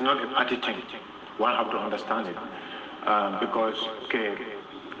 it's not a party thing. One have to understand it because okay.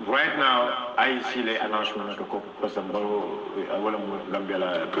 Right now, I see the announcement of the President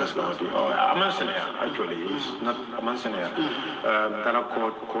Gambia President. Actually, it's not a Mansonia. Tara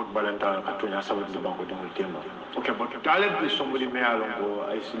court Balanta Katunya Sabat the Banco de Multima. Okay, but Talib is somebody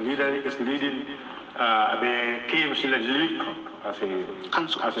Mayalongo is leading the KMC lead as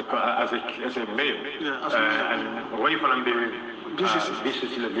a mayor. And Roy Palambe, this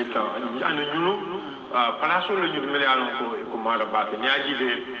is the lead and you know. Palaso le ñu million ko mala baake ñaaji de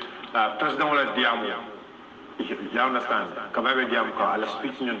president wala diamu you understand kababe diamu ko ala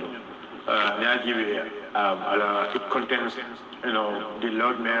speech ñundo ñaaji be ala it contains you know the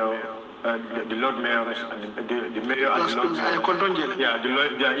lord mayor and the mayor and the mayor and the lord mayor yeah the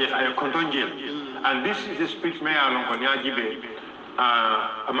lord yes I contonjel and this is the speech mayor lon ko ñaaji be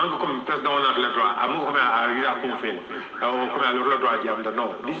among comme president on a le droit among comme a conféré le droit no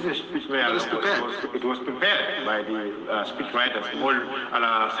this is a speech it was prepared by the speech writers all à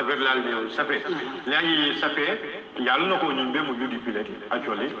la several de sapé ñi sapé yalla nako ñun be mu UDP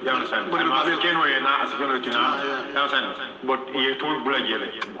actually you understand ma be keno na asikono tina you understand but he told bula jele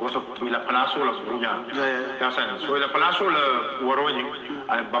because of la place la bunya you understand so la place la waroni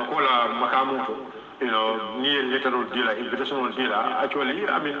ay bankola makamuto you know, near literal dealer, invitational dealer, actually,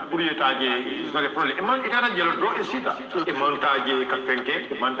 I mean, Purietaje is not a problem. A man, it had a yellow draw is it. A montage, Kapenke,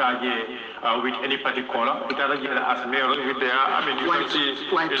 a montage with any particular, it had a yellow as mayor with there. I mean, you can see,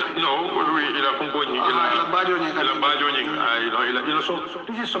 no, we in a company, so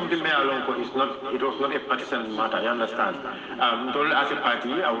this is something mayor is not, it was not a partisan matter, you understand. As a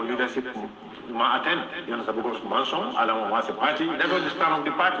party, our leadership attend, you understand, because Manson, Alam was a party, that was the start of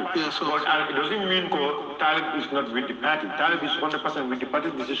the party. Yes, but it doesn't mean Talib is not with the party. Talib is 100% with the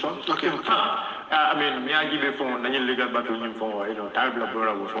party decision. Okay. In fact, I mean, me I give it from Daniel legal battle for Talib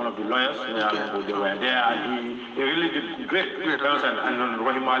Labora was one of the lawyers. They were there, and he really did great. And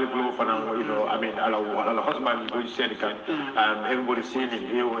Rahim Ali Blue for I mean, our husband said everybody seen him.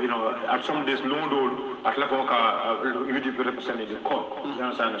 You know, at some days, London, at Lafoka, UDP represented the court. You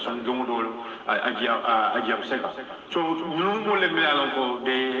understand? Some London, Ajam Sega. So,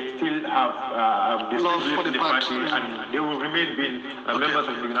 they still have this for the party, and they will remain being members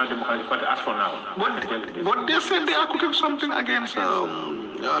of the United Democratic Party as for now. But they said they are cooking something against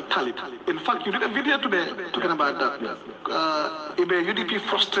Talib. In fact, you did a video today talking about that. If the UDP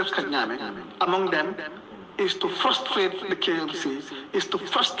frustrates Kanyame, among them is to frustrate the KMC, is to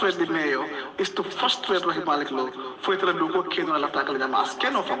frustrate the mayor, is to frustrate Rahim Malik Law, for it to do Keno Latakal Yamas,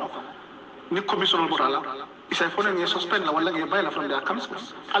 Keno from the Commission of Borala. Is a foreign suspend la wala ngeba from their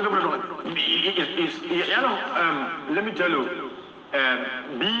councils. Let me tell you,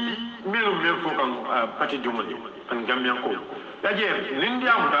 be melo party jumoli and Gambian ko.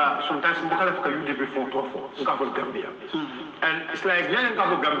 India sometimes Mukala UDP for Gambia. And it's like Yan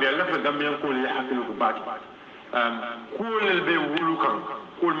Gambia, left the Gambian ko happy to party. Cool be wulukan,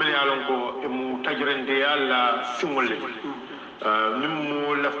 cool Melialonko, Tajrende la simole.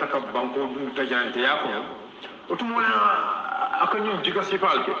 Nimu left a banco Tajrende Yako. Otumona akanyu jiga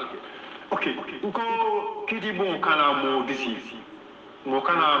sifalke okay ko kidi bon kana mo disi mo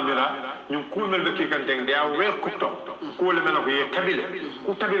kana mira ñu ko mel be kan teng dia wel ko to ko le mel ko ye tabile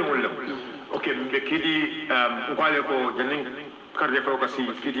ko tabile wala okay be kidi ko ale ko janin karde ko kasi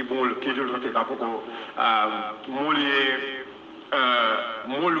kidi bon kidi rote ka ko molier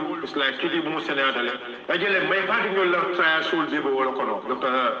molu is like kidi mo senatale ajele may parti ngol la trial sol debo wala kono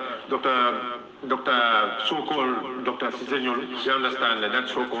Dr. So-called Dr. Sisenyol, you understand that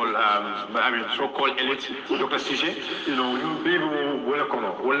so-called, so-called elite, Dr. Sise, you know, you people will come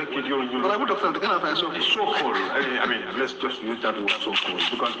up, will kid you. But I would doctor, so-called, let's just use that word so-called,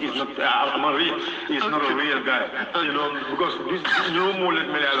 because he's not, he's not a real guy, you know, because this no more let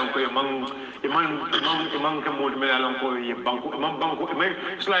me alone for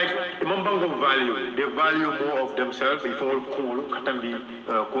it's like value, they value more of themselves before can be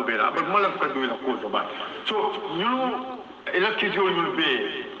but so you know elected you will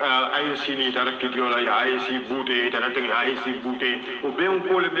be I see it elected you like I see booty I see booty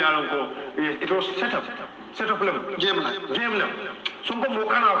it was set up game so mo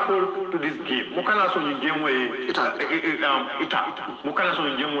kana afford to this game mo kana so ni game way ita mo kana so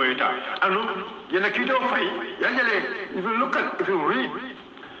ni game way ita and you know kido fay if you read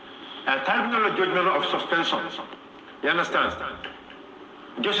tribunal judgment of suspension you understand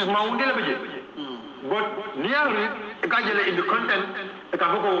Justice Maundela but nearly in the content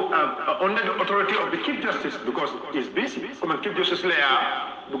under the authority of the Chief Justice because he's busy. Come on, Chief Justice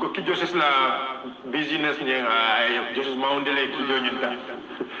because Chief Justice business Justice Maundela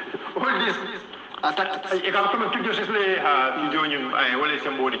all this I come Chief Justice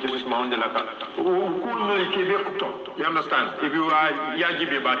Justice Maundela you understand? If you are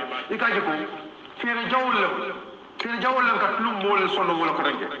Yajibi but you can't go kene jawol ka tlum mol sono wala ko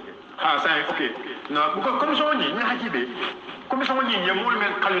range ha say okay na ko commission ni hajibe commission ni ye mol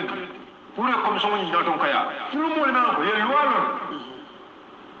men kalindi pour commission ni don kaya tlum mol men ko ye loi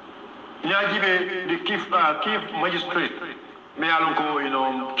ni hajibe the chief magistrate me alon ko you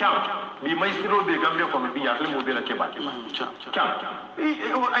know camp bi magistrate be Gambia ko bi ya tlum be la Kebba camp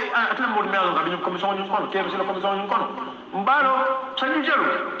ay tlum mol me alon ka bi commission ni ko ke la commission ni ko mbalo sanju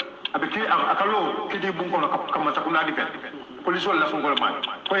jero avec akalo kidi bunko kama takuna dipe police wala fungo ma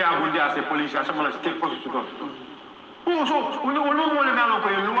ko ya bundi ase police ase mala state force to so we no mo le ngalo ko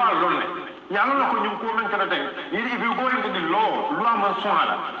lu wa lon ne ya lo ko nyum ko men kada tay if you go into the law man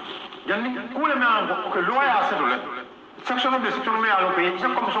sonala janni ko le ngalo ko law ya ase dole section of the section me alo ko c'est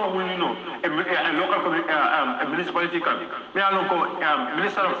comme ça vous no a local municipality kan me alo ko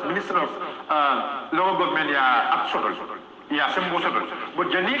minister of local government ya absolute ya sembo soto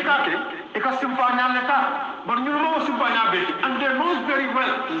but jani kake e ka simpanya leta but ñu mo simpanya be and they knows very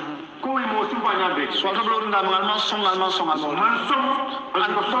well ko mo simpanya be so to blow ndam man som and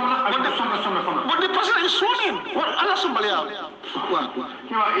but the person is swimming what ala sombalia wa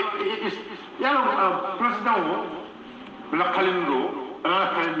ya lo president wo la kalindo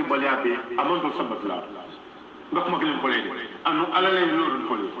ala kalindi balia be amondo sabatla ngak ma gelen ko lay anu ala lay lo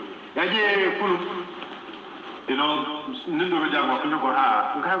ko ya je kulu you know nindo be jago ko ñoko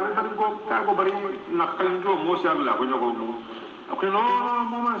ha ka go bari nakal ndo mo ci Allah ko ñoko ko no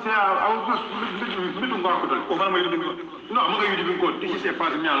mo man c'est I was just bitu ngor ko dal ko man ma yudu ko no am nga yudu ko ci c'est pas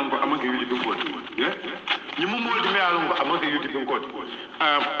mi alon ko am nga yudu ko ni mo mo di mi alon ko am nga yudu ko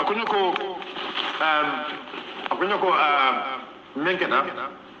ko ñoko menkena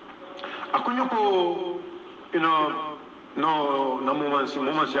ko ñoko you know no moment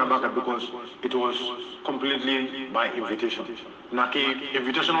abaka because it was completely by invitation. Naki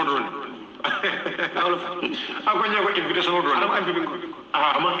invitation order. I'm invitation order. I'm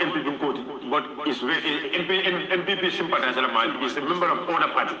MPP code, but it's very MPP sympathizer. He's a member of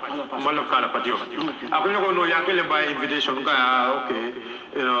other party. Malakala party. I'm going to go no yakele by invitation. Okay,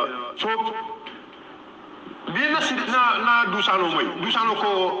 you know. So bien na dusano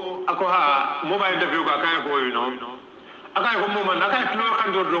ko ako ha mobile interview ka kay ko you know. Akay ko moma nakay kilo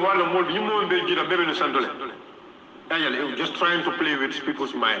kanto do wala mo bi mo be jira bebe no sandole ayale just trying to play with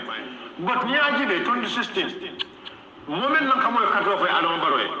people's mind but ni ajibe 2016 moment nan kamoy kato fa adon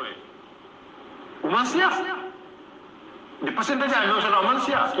baroy umansia the percentage I know so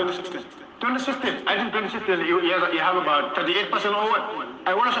umansia 2016 I think 2016 you have about 38% or what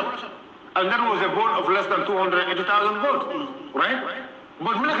I was and that was a vote of less than 280,000 votes right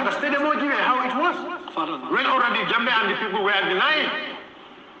but we look at the stadium how it was when already Gambia and the people were denying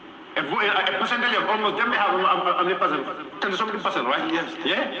a percentage of almost Gambia have how many percent? 10-something%, right? Yes.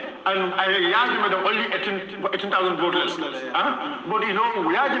 Yeah? And I argue with only 18,000 voters. But you know,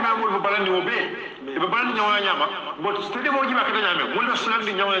 we argue with Balani obey. If Balani Yama, but stadium of Yama, when the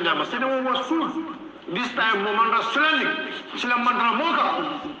Slanding Yama, stadium was full. This time, Momanda Slanding, Silamandra Moka.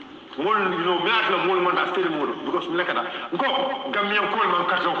 One, you know, miracle movement after the mode because we look at that. Go, Gambian Coleman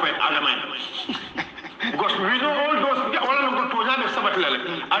cut off Adamai. Because we know all those, all of them go to another Sabatlele.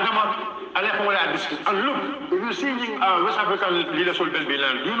 And look, if you see West African leaders will be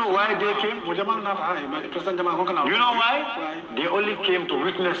land, do you know why they came? Do you know why? They only came to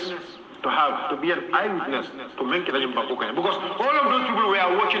witness, to be an eyewitness, to make it because all of those people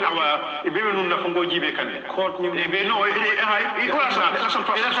were watching our it's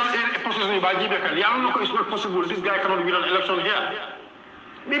not possible. This guy cannot win an election here.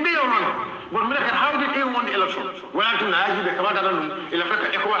 But how did he win the election? When I think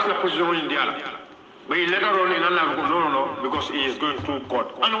position in the but later on in Allah, no, because he is going to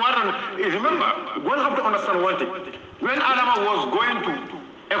court. And remember, one have to understand one thing. When Adama was going to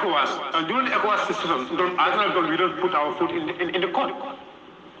ECOWAS, and during the ECOWAS system, we don't put our foot in the court.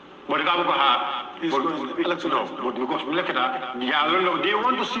 But because they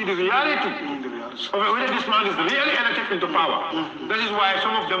want to see the reality of whether this man is really elected into power. That is why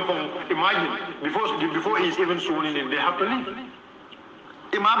some of them imagine before he is even sworn in, they have to leave.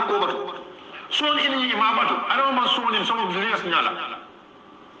 Imam Kobat. Sworn in Imam Batu. I don't want sworn in some of the leaders Nyala.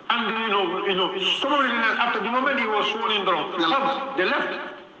 And some of the leaders, after the moment he was sworn in, they left. They left.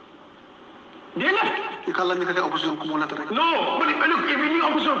 No, but look, if you need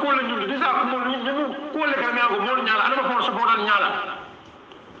opposition call you, these are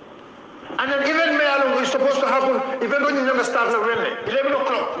and then even Mayalong is supposed to happen, even when you never start the 11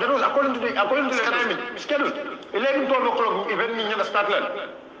 o'clock. That was according to the timing schedule. 11, 12 o'clock, even you never start.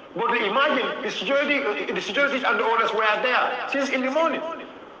 But imagine the security and the orders were there since in the morning.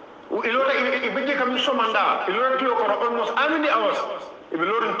 If we come to Somanda, almost how many hours? If we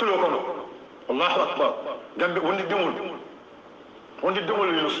learn to look Allahu Akbar. Gambia, when the double,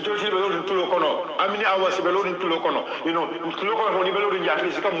 security below to Locono, how many hours below to Locono? Locono, when you below in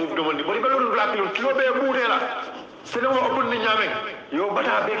Japanese, you can move the money, but you below black, you know, Budela. Cinema open the Yamek, you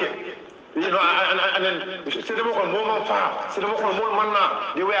better bake it. And then Cinema on Moma Far, Cinema on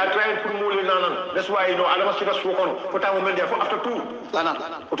Momana, they were trying to move in Nana. That's why, I must take a smoke on, put our women there for after 2.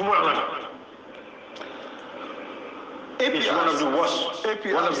 He's one of the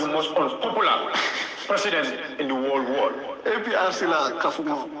most unpopular presidents in the whole world. APRC la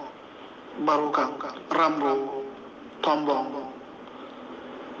Kafumo, Baroka, Rambo, Tombo,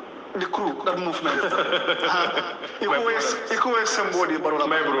 the crew, that movement. It was somebody, but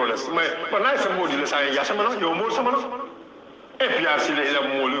my brothers. But I somebody, let's say, Yasamano, you're more Samano. APRC is a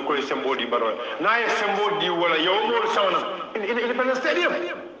more local somebody, but now somebody will you're more Samana in Independence Stadium.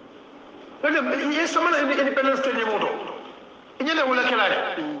 Yes, someone in the Independence Stadium. But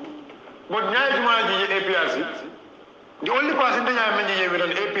now, APRC, the only person that I mentioned with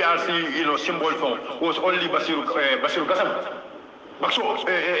an APRC, symbol form was only Basiru Gassam.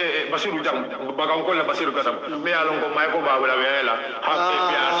 Basiru Jam, Bagankola Basiru Gassam. Me along with Michael Babula, have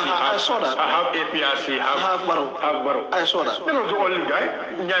APRC, I saw that. Have APRC, have Baro. I saw that. That was the only guy.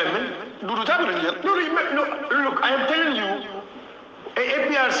 Look, I am telling you,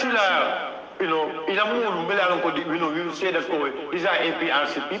 APRC, we will say that these are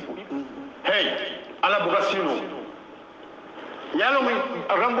APRC people. Hey, Alabugasino. Yalom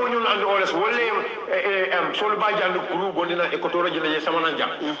Rambo and all this Solbaji and the Kuru Bonina Equatorial Samananja.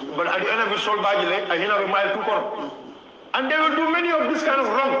 But at the end of the Solbaji, I have a mile to come. And they will do many of this kind of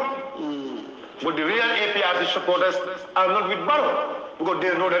wrong. But the real APRC supporters are not with Barrow because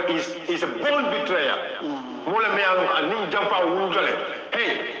they know that he's a born betrayer. Mola Meang and Nim Jampa Wujale.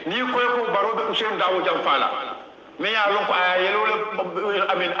 Hey, New Koyako Barrow Ushem Dawo Jamfala. May I look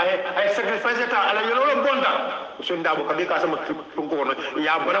I sacrifice it at a yellow bonda. Ushem Dawo Kabika some Punko,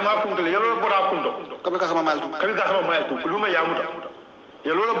 Yabarama Punko, Yellow Borakundo, Kabika Mile to Kuluma Yamuta.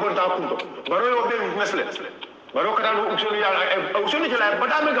 Yellow Bonda Punto. Barrow being messless. Baroka Usunia, but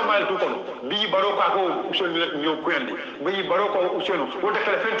I make a mile to come. Be Baroka Usunia, New Quendi. Be Baroka Usuno, what a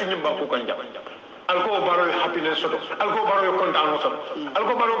Calafentin in Bapukanja. I'll go borrow happiness. I'll go borrow your condown. I'll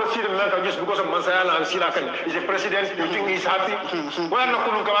go borrow the Syrian Lanka just because of Mansayana and Sirakan. Is a president, you think he's happy? Well, no,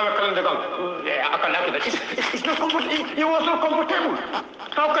 it's not comfortable. He was so comfortable.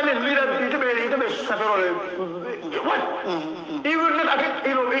 How can a leader be several? What? He will not,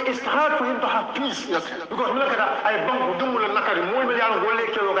 it's hard for him to have peace. Because look at that, I bump Dumula Nakari, Moyan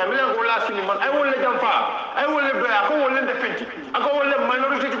Gole Kilo, I will let them far. I will let the Fenty. I go let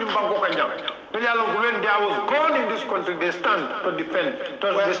minority in Bangkok. When they was gone in this country, they stand to defend,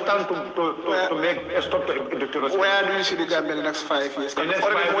 they stand to make a stop to dictatorship. Where do you see the Gambia in the next 5 years? The next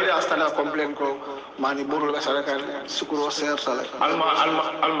 5 years, I stand up complain ko Mani Buru Sarakan, Sukuro Alma,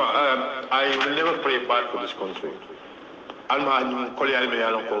 I will never pray bad for this country. Alma, Koli Alme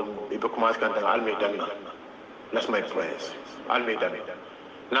Alonko, Ibukumas Kantang, Alme Dana. That's my prayers. Alme Dana.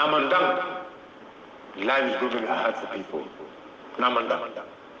 Namandang, life is going to be hard for people. Namandang.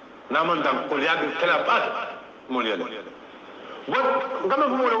 naman dang ko liabi kala pat mo liale but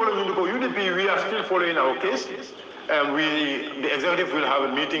ngam ko wala UDP we are still following our case. The executive will have a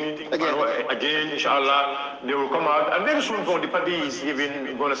meeting again, inshallah. They will come out, and very soon, the party is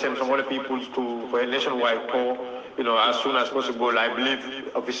even going to send some other people for a nationwide tour. As soon as possible. I believe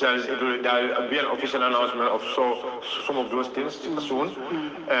there will be an official announcement of some of those things soon.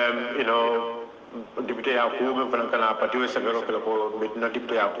 Deputy Yaku,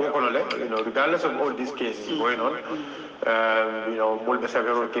 regardless of all these cases going on, mulbe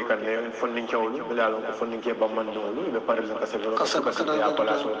severo ke kanne funding chawlu bilalon ko funding ke bamando be parel ka severo ya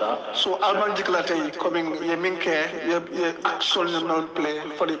pala so alman declare coming yeminke ye action no play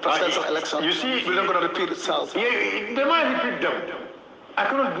for the presidential election. You see, we're not going to repeat itself. Yeah, they might repeat them. I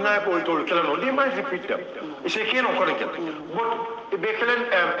cannot deny what told Kelano. They might repeat them. It's a can of correct. But they can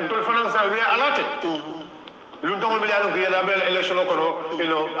into finance we are allotted. You don't really election I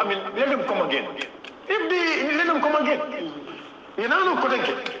mean, let them come again. If they let them come again, you know, no couldn't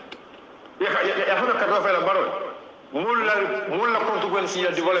get. You have a carafel barrel. More consequences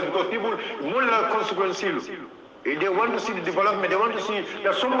are developed because people more consequences. They want to see the development. They want to see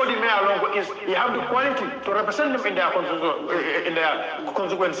that somebody may along you have the quality to represent them in their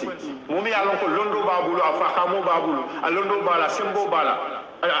consequences. Mumi along ko Londo Babulu, Afakamo Babulu, Alondo Bala, Sembo Bala,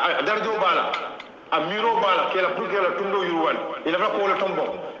 Darjo Bala. Amiro Bala, Kela Pukela Tundo Yuan, il a pas pour le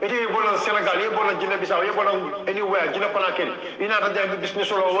tombeau. Et il est bon en Sénégal, il est bon en Guinée-Bissau, il est bon anywhere, Guinée-Conakry, il n'a pas de business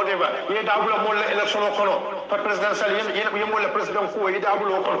or whatever. Il est d'abord l'élection au Kono, pas présidentiel, il est le président Kou, il est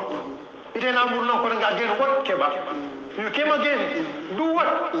d'abord au Kono. Il est d'abord non Kono again, what Kebba? You came again, do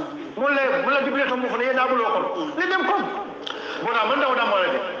what? Mola Biblia Tombo, il est d'abord au Kono. Let them come. But Amanda or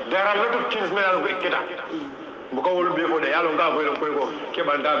Damane, there are a lot of things made out of Keda. Because will be for the Yalonga,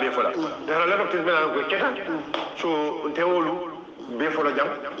 Kebanda be for that. There are a lot of things so they will be for the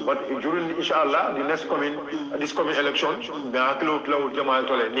jump. But during inshallah, this coming election, the Aklo Cloud Jamal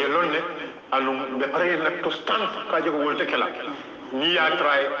Tole, near London, and the parade to stand Kajo will take a lot. Nia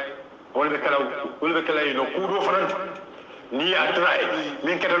try, will be Kala, Kudo front. Ni a try,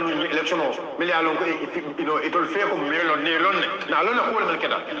 min keda election it will fail from London. Now London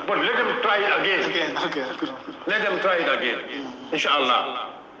but let them try it again. Let them try it again. Inshallah.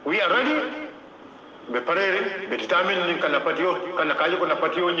 We are ready. Be prepared, be determined kana patio, kana kajo kana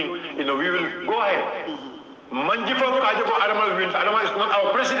patio we will go ahead. Manjifo kajo ko Adama wins. Adama is not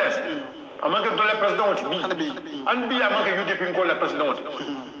our president. Among the president and be among UDP ko la president.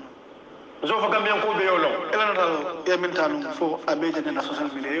 So for Gambia ko be yolo elanal yamintalu for a major in the social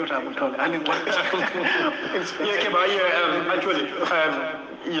media you have told and actually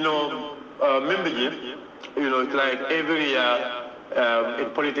member like every year in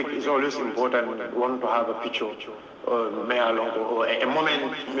politics it's always important one to have a picture or a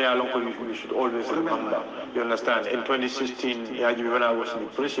moment we should always remember. You understand? In 2016, when I was in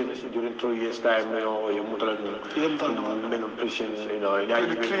prison during 2 years time, prison,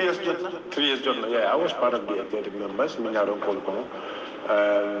 3 years, I was part of the executive members.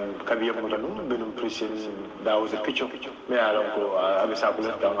 That was a picture.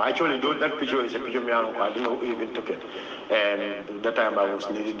 Actually, that picture is a picture I didn't even took it. And that time I was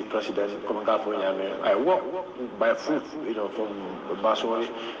leading the president. I walked by foot, from Basori,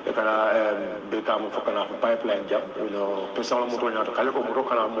 become a pipeline job, personal motor to Calico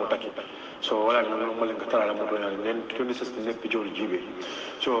Morocana Motaki. So all I know, then 2016 picture GB.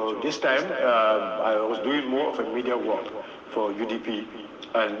 So this time I was doing more of a media work for UDP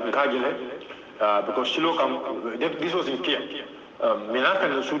and Kajile because Shilokam, this was in Kia. Minaka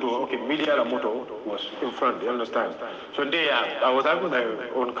and Sudo, media la moto was in front, you understand? So there I was having my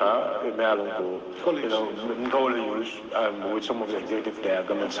own car, in Malongo, use with some of the executives there,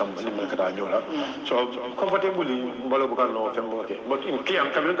 government some in Malcadanola. So comfortably, Balobano, but in Kia,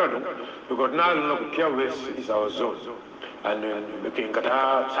 because now Kia West is our zone. And in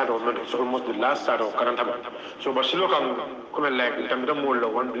Qatar, it's almost the last side of Karantaba. So, but Silokam, come like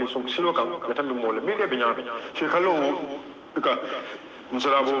Tamida one place from Silokam, Katamimola, media Binyami. She because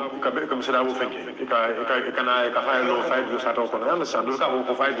Musarabu Fenki, Kafai 5 years at all, understand, look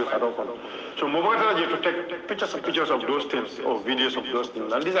at 5 years at all. So, Mobata to take pictures of those things or videos of those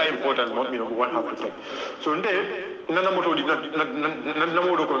things, and these are important, one have to take. So, there, Nanamoto did not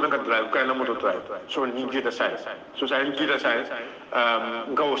Nanamoto drive, Kanamoto drive. So, he did a science. So, I did a science,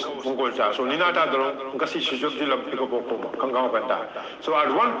 goes from Golcha. So, Ninata, Gasi, so,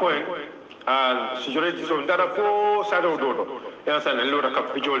 at one point, security so there are 4 sides of dodo. Yes, and a lot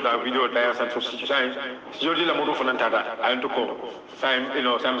of video tires and so signs. Security la moto fananta. I to time,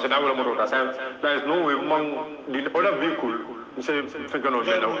 Sam said I will motor. There is no way among the other vehicle monsieur fekano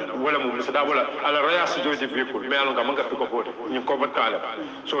be wala mo monsieur da wala ala raya security vehicle mais alon ka manga ko bote ni ko bat kala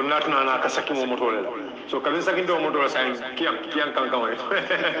so natna na ka saki mo moto la so ka saki do moto la sai kian kan kan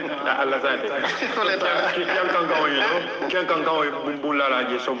Allah sai kian kan kan kian kan kan bulla la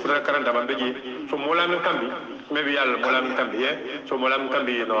je so fra karanta bambe je so mola min kambi maybe yalla mola min kambi so mola min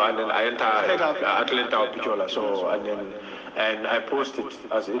kambi and then I enter Atlanta pichola so and I posted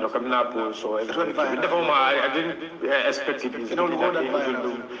as coming up so I didn't expect it it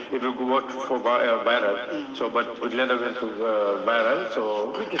will work for viral so but it later went to viral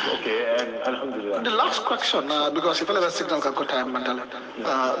so it's okay and alhamdulillah. The last question because if I have a signal can go time mentally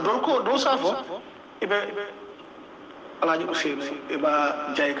those are for Alaji Hussein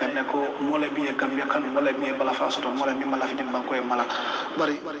iba jay kan ne ko mole bi Gambia kan mole bi bala faso to mole bi mala fi banko e mala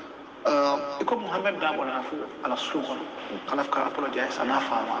bari iko Muhammad Dabo na fu ala suko ala ka apologize ana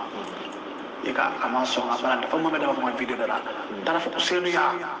fama ika ama so abana fa Muhammad Dabo mo video dara fa Hussein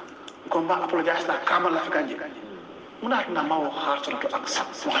ya ko ba apologize la kamal la kanje muna na mawo heart to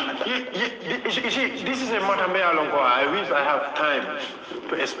accept Muhammad this is a matter me along I wish I have time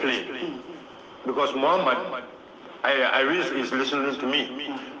to explain because Muhammad I wish he's listening to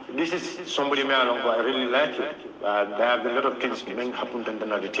me. This is somebody me along I really like it. There have been a lot of things that happened in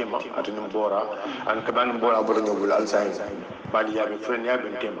the team at Numbora and Kebba Camara will outside. But he have a friend here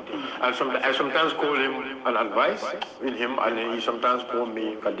in team. And I sometimes call him an advice in him and he sometimes call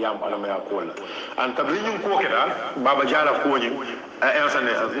me Kadiam Alamaya call. And Kablinim Kokera, Baba Jala calling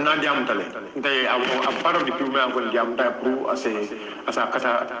Nadiam Tale. I'm part of the people I'm going to as a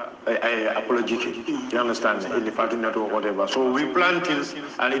kata apologetic. You understand? In the party network or whatever. So we plan things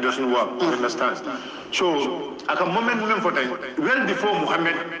and it doesn't work. You understand? So at a moment well before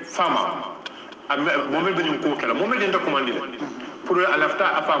Muhammad Farmer, a moment when you cook a moment in the command pour alafta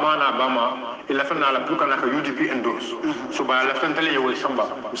afamana bama ilafana la plukana ka UDP endorse so by alaftantale yewol samba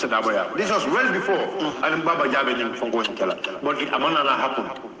Daboya. This was well before and Baba Jabe nim fongo kala but it amana na happen.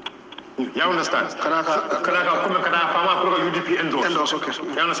 You understand? Kanaka kuma kana fama pour UDP endorse. Okay.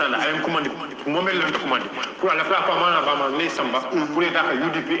 You understand? I am commanding moment le commanding pour alafta afamana bama ne samba pour eta ka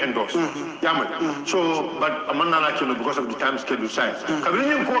UDP endorse. Yamal. So but amana na kilo because of the time schedule size.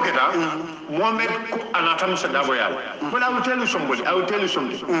 Kabrini ko keta Mohamed anatam Daboya. But I will tell you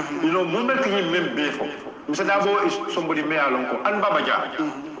something. You know, moment can you remember before. Mr. Dabo is somebody me along and Babaja.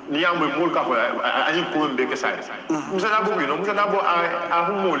 Niambo Mulka, I didn't go and bake a size. Mr. Dabo, you know, Mr. Dabo, I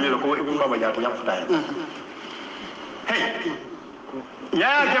have more little even Babaja to young time. Hey,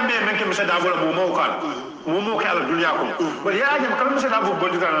 yeah, can be making Mr. Dabo Momo Kala Duliako. But yeah, I can come to Dabo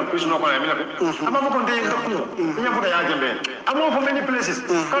Bodika and Chris Noko. I'm not going to take the pool. I'm more from many places. So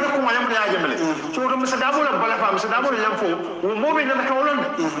Mr. Dabo and Balafa, Mr. Dabo Yamfo, who moving in the colon,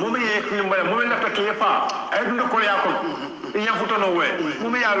 moving after Kiefa, I don't know Koyako. In Yafuto no way.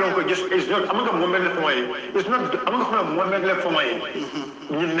 Mummy Alonko just is not among a woman for my it's not among a woman left for my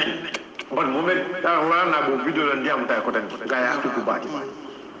but moment that video and damn guy have to go back.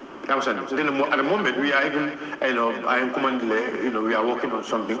 Then at the moment we are even I am commanding we are working on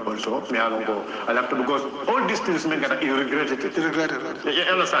something also. I have to because all these things make that you regret it. You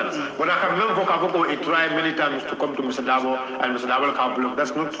understand? But I can remember he tried many times to come to Mr. Dabo and Mr. Dabo can't block.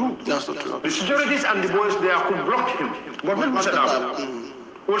 That's not true. The securities and the boys there could block him. But not Mr. Dabo.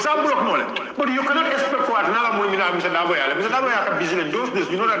 But you cannot expect for another movie Mr. Dabo. Mr. Dabo are busy in those days.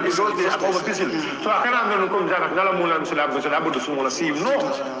 You know that those days are over busy. So I cannot come down another movie Mr. Dabo to someone see him. No.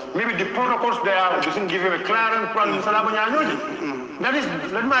 Maybe the protocols there doesn't give him a clearance from Mr. Dabo.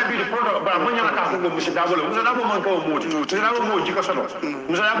 That might be the protocol. But when you are Mr. Dabo, Mr. Dabo man go mood. Mr. Dabo mood Jikasono.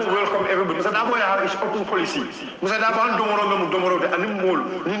 Mr. Dabo welcome everybody. Mr. Dabo has open policy. Mr. Dabo tomorrow and more.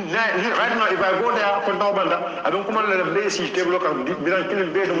 Right now if I go there I don't come on the basic table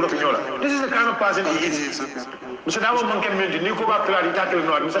this is the kind of person he is. Mr. Dabo man can mean the Nikoba Clarita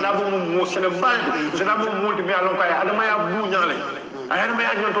Mr. Dabo most in a band. Mr. Dabo moved me along by Adamaya Bunyale. I had a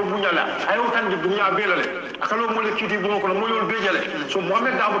man to Bunyala. I don't think the Bunya Bellale. I can't only keep you on Moyo Bellale. So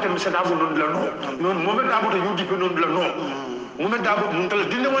Mohamed Dabo and Mr. Dabo no Mohamed Dabo to UDP no Mohamed Dabo Muntal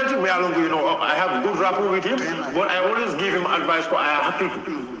didn't want to be along, I have good rapport with him, but I always give him advice for I have to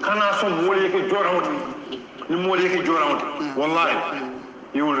Kana some more like a Joran. No more like a Joran. Wallahi.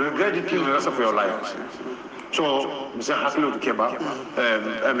 You will regret it till the rest of your life. So, Mr. Haslu to Kebba,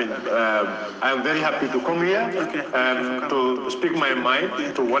 I am very happy to come here to speak my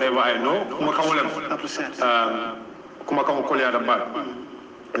mind to whatever I know. Kumakamu Kolia Rabat,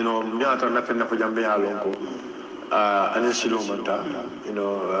 Miata Nathan for Jambea Lonko, Anisilo Manta,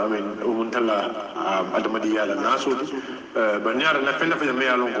 Umuntala Adamadia Nasu, but near Nathan for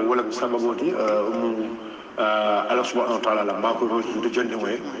Jambea Lonko, Willam Samaboti, Allah subhanahu wa ta'ala la mako ro to jonde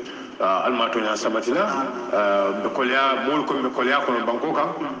moy alma to nya sabatila be kolya mol ko be kolya ko banko kan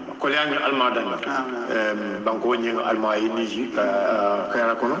kolya ni alma dan banko ni alma yi ni ji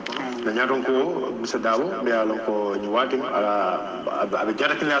kayara kono na nyaton ko musa dawo be alon ko ni watin abe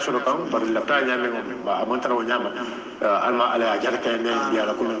jarata la so kan bar la ta nyame ba amon taraw nyama alma ala jarata ne bi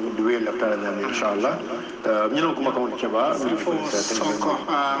ala ko duwe la ta nyame inshallah ñu non ko makam Kebba Sonko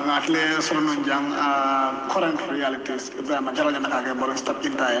ngatle solo jang current realities Ibrahima jalo nyama ka borom stop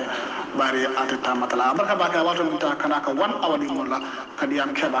intaye bari atata matala barka baka wato minta kana ka 1 hour ni molla kadi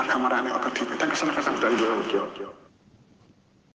am Kebba Camara ne o ka tibi thank you so much